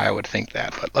don't know why I would think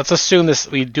that, but let's assume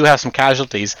we do have some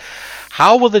casualties.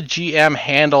 How will the GM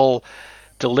handle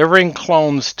delivering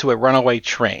clones to a runaway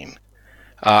train?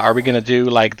 Are we going to do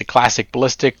like the classic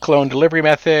ballistic clone delivery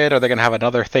method? Are they going to have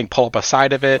another thing pull up a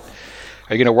side of it?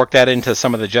 Are you going to work that into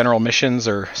some of the general missions,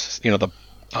 or the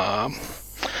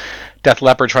Death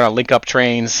Leopard trying to link up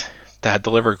trains that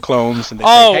deliver clones, and they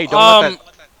say, hey, don't let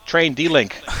that train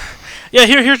delink. Yeah,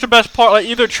 here's the best part. Like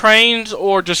either trains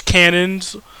or just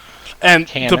cannons, and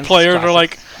the players are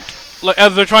like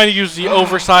as they're trying to use the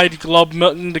oversized glove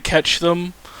button to catch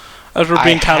them as we're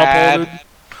being catapulted.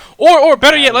 Or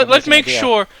better yet, let's make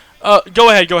sure. Go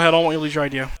ahead. I don't want you to lose your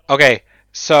idea. Okay,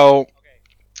 so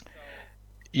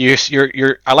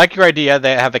I like your idea.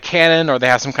 They have the cannon, or they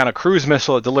have some kind of cruise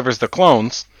missile that delivers the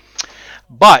clones.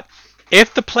 But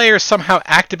if the players somehow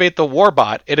activate the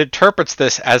warbot, it interprets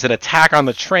this as an attack on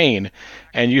the train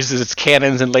and uses its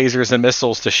cannons and lasers and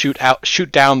missiles to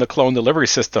shoot down the clone delivery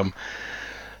system.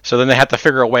 So then they have to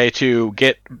figure a way to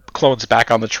get clones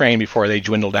back on the train before they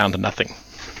dwindle down to nothing.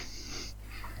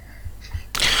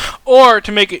 Or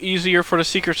to make it easier for the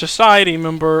Secret Society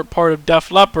member, part of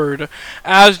Def Leppard,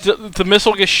 as the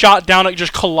missile gets shot down, it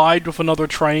just collides with another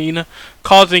train,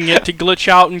 causing it to glitch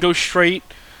out and go straight.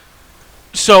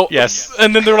 So yes,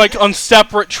 and then they're like on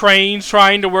separate trains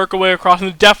trying to work a way across,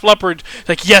 and the Def Leppard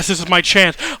like, yes, this is my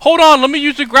chance. Hold on, let me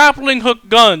use the grappling hook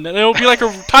gun, and it'll be like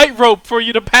a tightrope for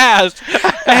you to pass.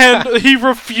 And he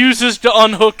refuses to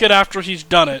unhook it after he's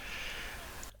done it.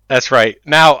 That's right.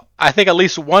 Now, I think at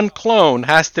least one clone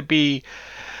has to be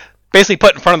basically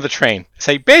put in front of the train.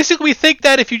 Say, basically, we think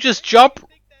that if you just jump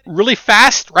really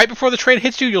fast right before the train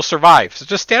hits you, you'll survive. So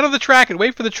just stand on the track and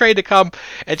wait for the train to come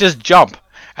and just jump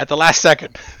at the last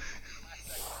second.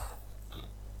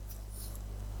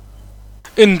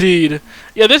 Indeed.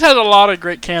 Yeah, this has a lot of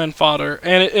great cannon fodder,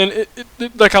 and it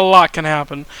like a lot can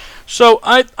happen. So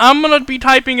I'm going to be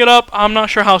typing it up. I'm not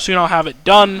sure how soon I'll have it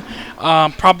done.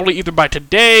 Probably either by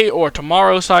today or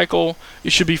tomorrow cycle.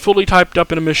 It should be fully typed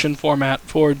up in a mission format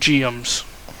for GMs.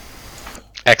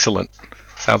 Excellent.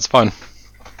 Sounds fun.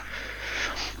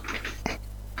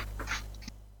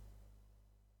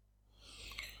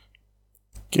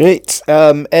 Great.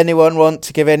 Anyone want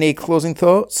to give any closing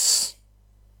thoughts?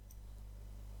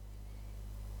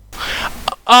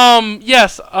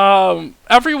 Yes.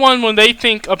 Everyone, when they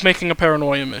think of making a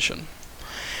paranoia mission,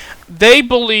 they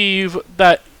believe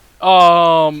that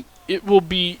it will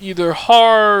be either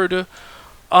hard,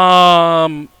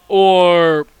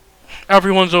 or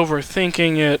everyone's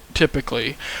overthinking it.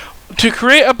 Typically, to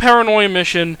create a paranoia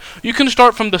mission, you can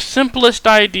start from the simplest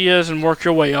ideas and work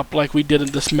your way up, like we did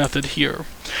in this method here.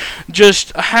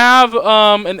 Just have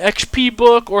an XP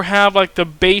book, or have like the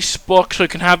base book so you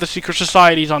can have the secret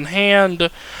societies on hand,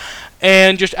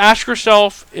 and just ask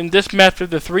yourself in this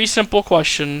method the 3 simple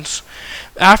questions.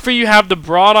 After you have the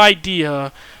broad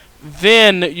idea,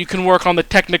 then you can work on the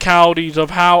technicalities of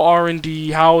how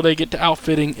R&D, how they get to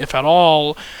outfitting, if at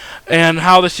all, and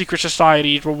how the secret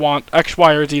societies will want X,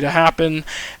 Y, or Z to happen,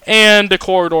 and the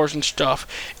corridors and stuff.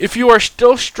 If you are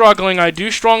still struggling, I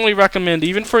do strongly recommend,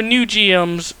 even for new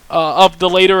GMs of the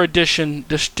later edition,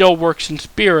 this still works in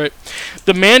spirit,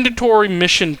 the mandatory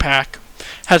mission pack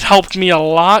has helped me a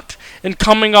lot in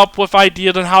coming up with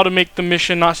ideas on how to make the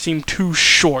mission not seem too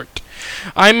short.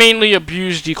 I mainly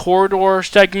abuse the corridor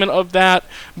segment of that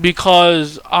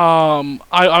because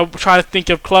I try to think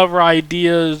of clever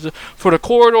ideas for the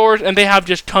corridors, and they have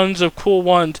just tons of cool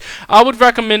ones. I would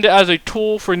recommend it as a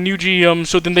tool for new GMs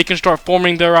so then they can start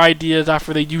forming their ideas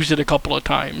after they use it a couple of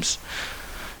times.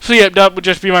 So yeah, that would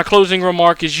just be my closing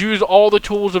remark, is use all the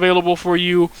tools available for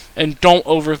you and don't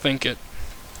overthink it.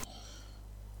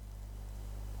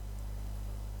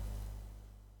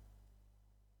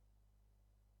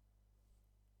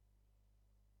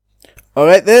 All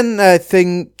right then, I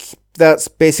think that's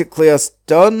basically us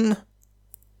done.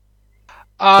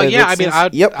 Yeah, I mean,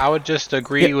 I would just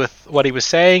agree with what he was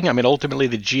saying. I mean, ultimately,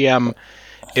 the GM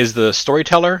is the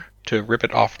storyteller, to rip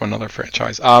it off from another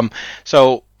franchise.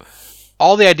 So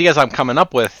all the ideas I'm coming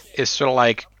up with is sort of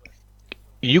like,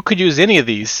 you could use any of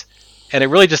these, and it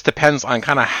really just depends on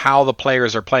kind of how the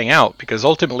players are playing out, because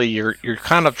ultimately you're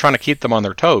kind of trying to keep them on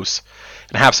their toes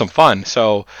and have some fun.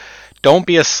 So don't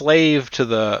be a slave to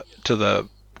the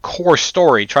core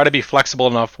story. Try to be flexible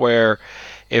enough where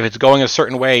if it's going a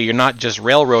certain way, you're not just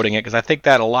railroading it, because I think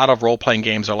that a lot of role-playing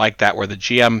games are like that, where the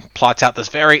GM plots out this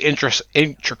very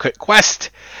intricate quest,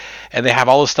 and they have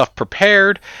all this stuff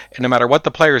prepared, and no matter what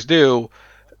the players do,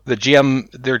 the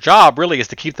GM, their job really is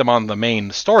to keep them on the main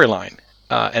storyline,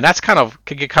 and that's can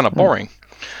get kind of boring.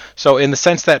 So in the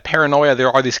sense that Paranoia, there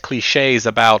are these cliches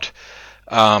about,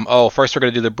 first we're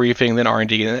going to do the briefing, then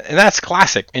R&D, and that's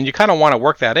classic, and you kind of want to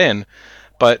work that in,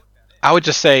 but I would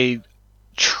just say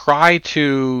try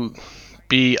to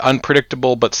be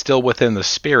unpredictable but still within the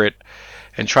spirit,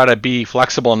 and try to be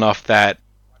flexible enough that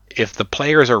if the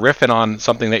players are riffing on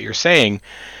something that you're saying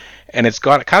and it's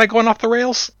kind of going off the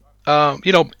rails,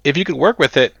 if you can work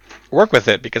with it,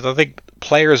 because I think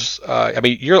players,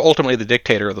 you're ultimately the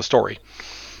dictator of the story,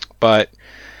 but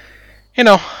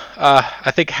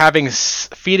I think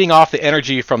feeding off the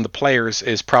energy from the players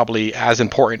is probably as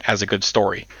important as a good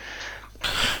story.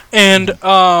 And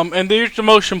there's the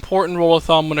most important rule of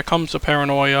thumb when it comes to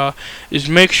Paranoia, is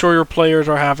make sure your players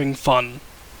are having fun.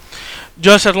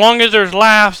 Just as long as there's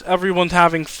laughs, everyone's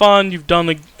having fun, you've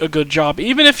done a good job.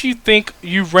 Even if you think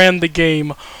you ran the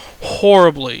game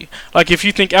horribly, like if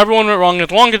you think everyone went wrong,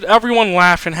 as long as everyone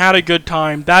laughed and had a good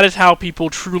time, that is how people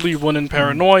truly win in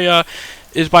Paranoia,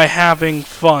 is by having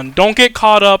fun. Don't get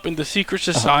caught up in the secret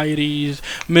societies,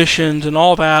 missions, and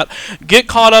all that. Get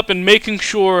caught up in making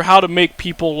sure how to make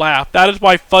people laugh. That is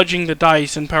why fudging the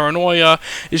dice in Paranoia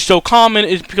is so common,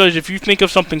 is because if you think of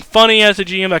something funny as a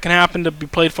GM that can happen to be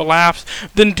played for laughs,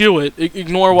 then do it.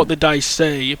 Ignore what the dice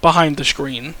say behind the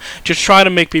screen. Just try to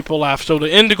make people laugh. So the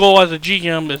end goal as a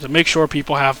GM is to make sure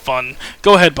people have fun.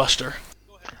 Go ahead, Buster.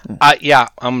 Yeah,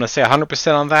 I'm going to say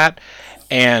 100% on that,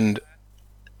 and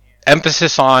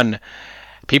emphasis on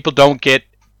people don't get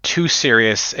too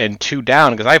serious and too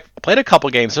down, because I've played a couple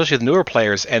games, especially with newer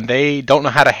players, and they don't know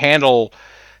how to handle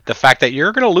the fact that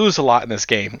you're going to lose a lot in this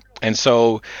game. And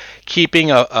so keeping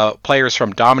players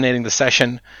from dominating the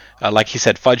session, like he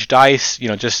said, fudge dice,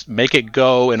 just make it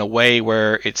go in a way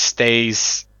where it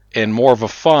stays in more of a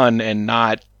fun and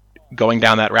not going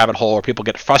down that rabbit hole where people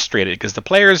get frustrated. Because the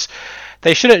players,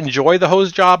 they shouldn't enjoy the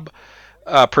hose job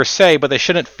per se, but they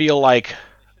shouldn't feel like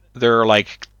they're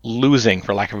like losing,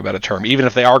 for lack of a better term, even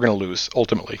if they are going to lose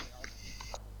ultimately.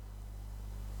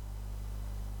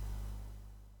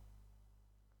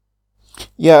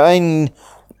 Yeah, and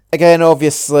again,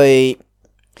 obviously,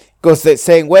 goes without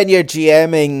saying, when you're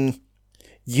GMing,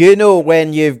 you know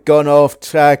when you've gone off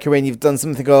track or when you've done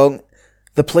something wrong.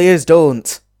 The players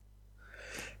don't.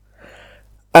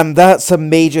 And that's a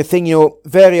major thing.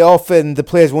 Very often the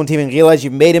players won't even realise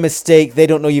you've made a mistake. They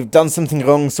don't know you've done something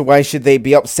wrong, so why should they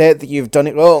be upset that you've done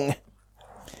it wrong?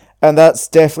 And that's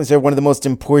definitely one of the most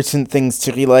important things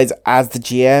to realise as the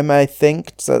GM, I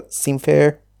think. Does that seem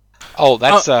fair? Oh,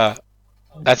 that's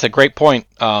a great point.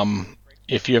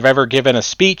 If you've ever given a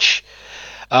speech,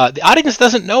 the audience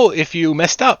doesn't know if you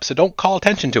messed up, so don't call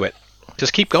attention to it.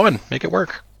 Just keep going. Make it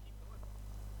work.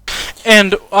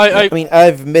 And I mean,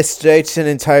 I've misjudged an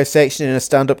entire section in a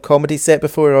stand-up comedy set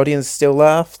before. Audience still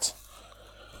laughed.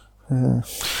 And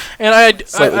I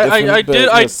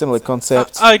did similar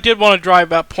concept. I did want to drive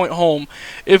that point home.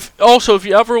 If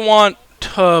you ever want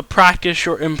to practice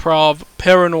your improv,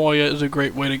 Paranoia is a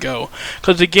great way to go,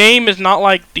 because the game is not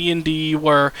like D&D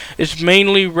where it's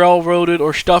mainly railroaded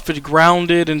or stuff is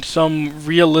grounded in some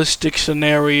realistic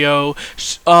scenario.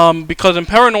 Because in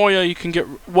Paranoia you can get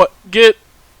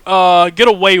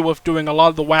away with doing a lot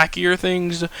of the wackier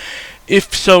things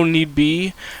if so need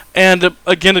be. And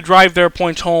again, to drive their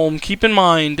points home, keep in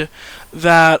mind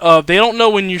that they don't know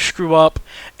when you screw up,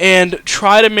 and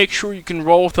try to make sure you can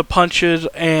roll with the punches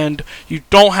and you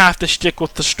don't have to stick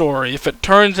with the story. If it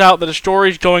turns out that the story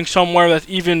is going somewhere that's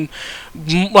even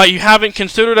like you haven't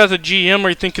considered as a GM or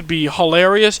you think could be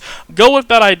hilarious, go with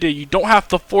that idea. You don't have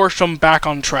to force them back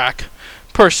on track,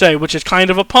 per se, which is kind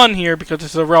of a pun here because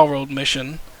it's a railroad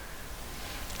mission.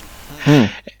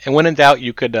 And when in doubt,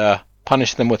 you could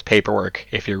punish them with paperwork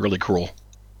if you're really cruel.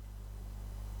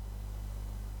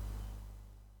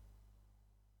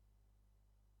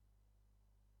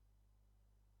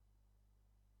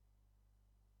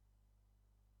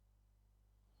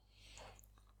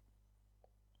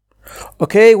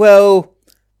 Okay, well,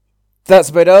 that's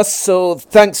about us. So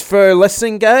thanks for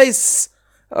listening, guys.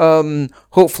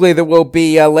 Hopefully there will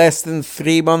be a less than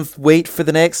 3-month wait for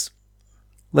the next.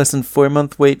 Less than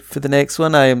 4-month wait for the next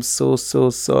one. I am so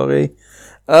sorry.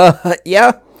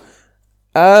 Yeah.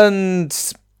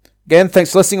 And again,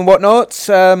 thanks for listening and whatnot.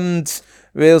 And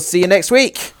we'll see you next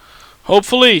week.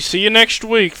 Hopefully, see you next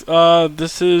week.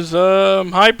 This is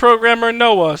High Programmer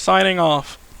Noah signing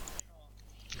off.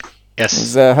 Yes. This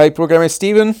is High Programmer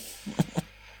Steven.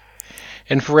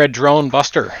 Infrared Drone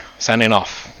Buster signing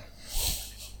off.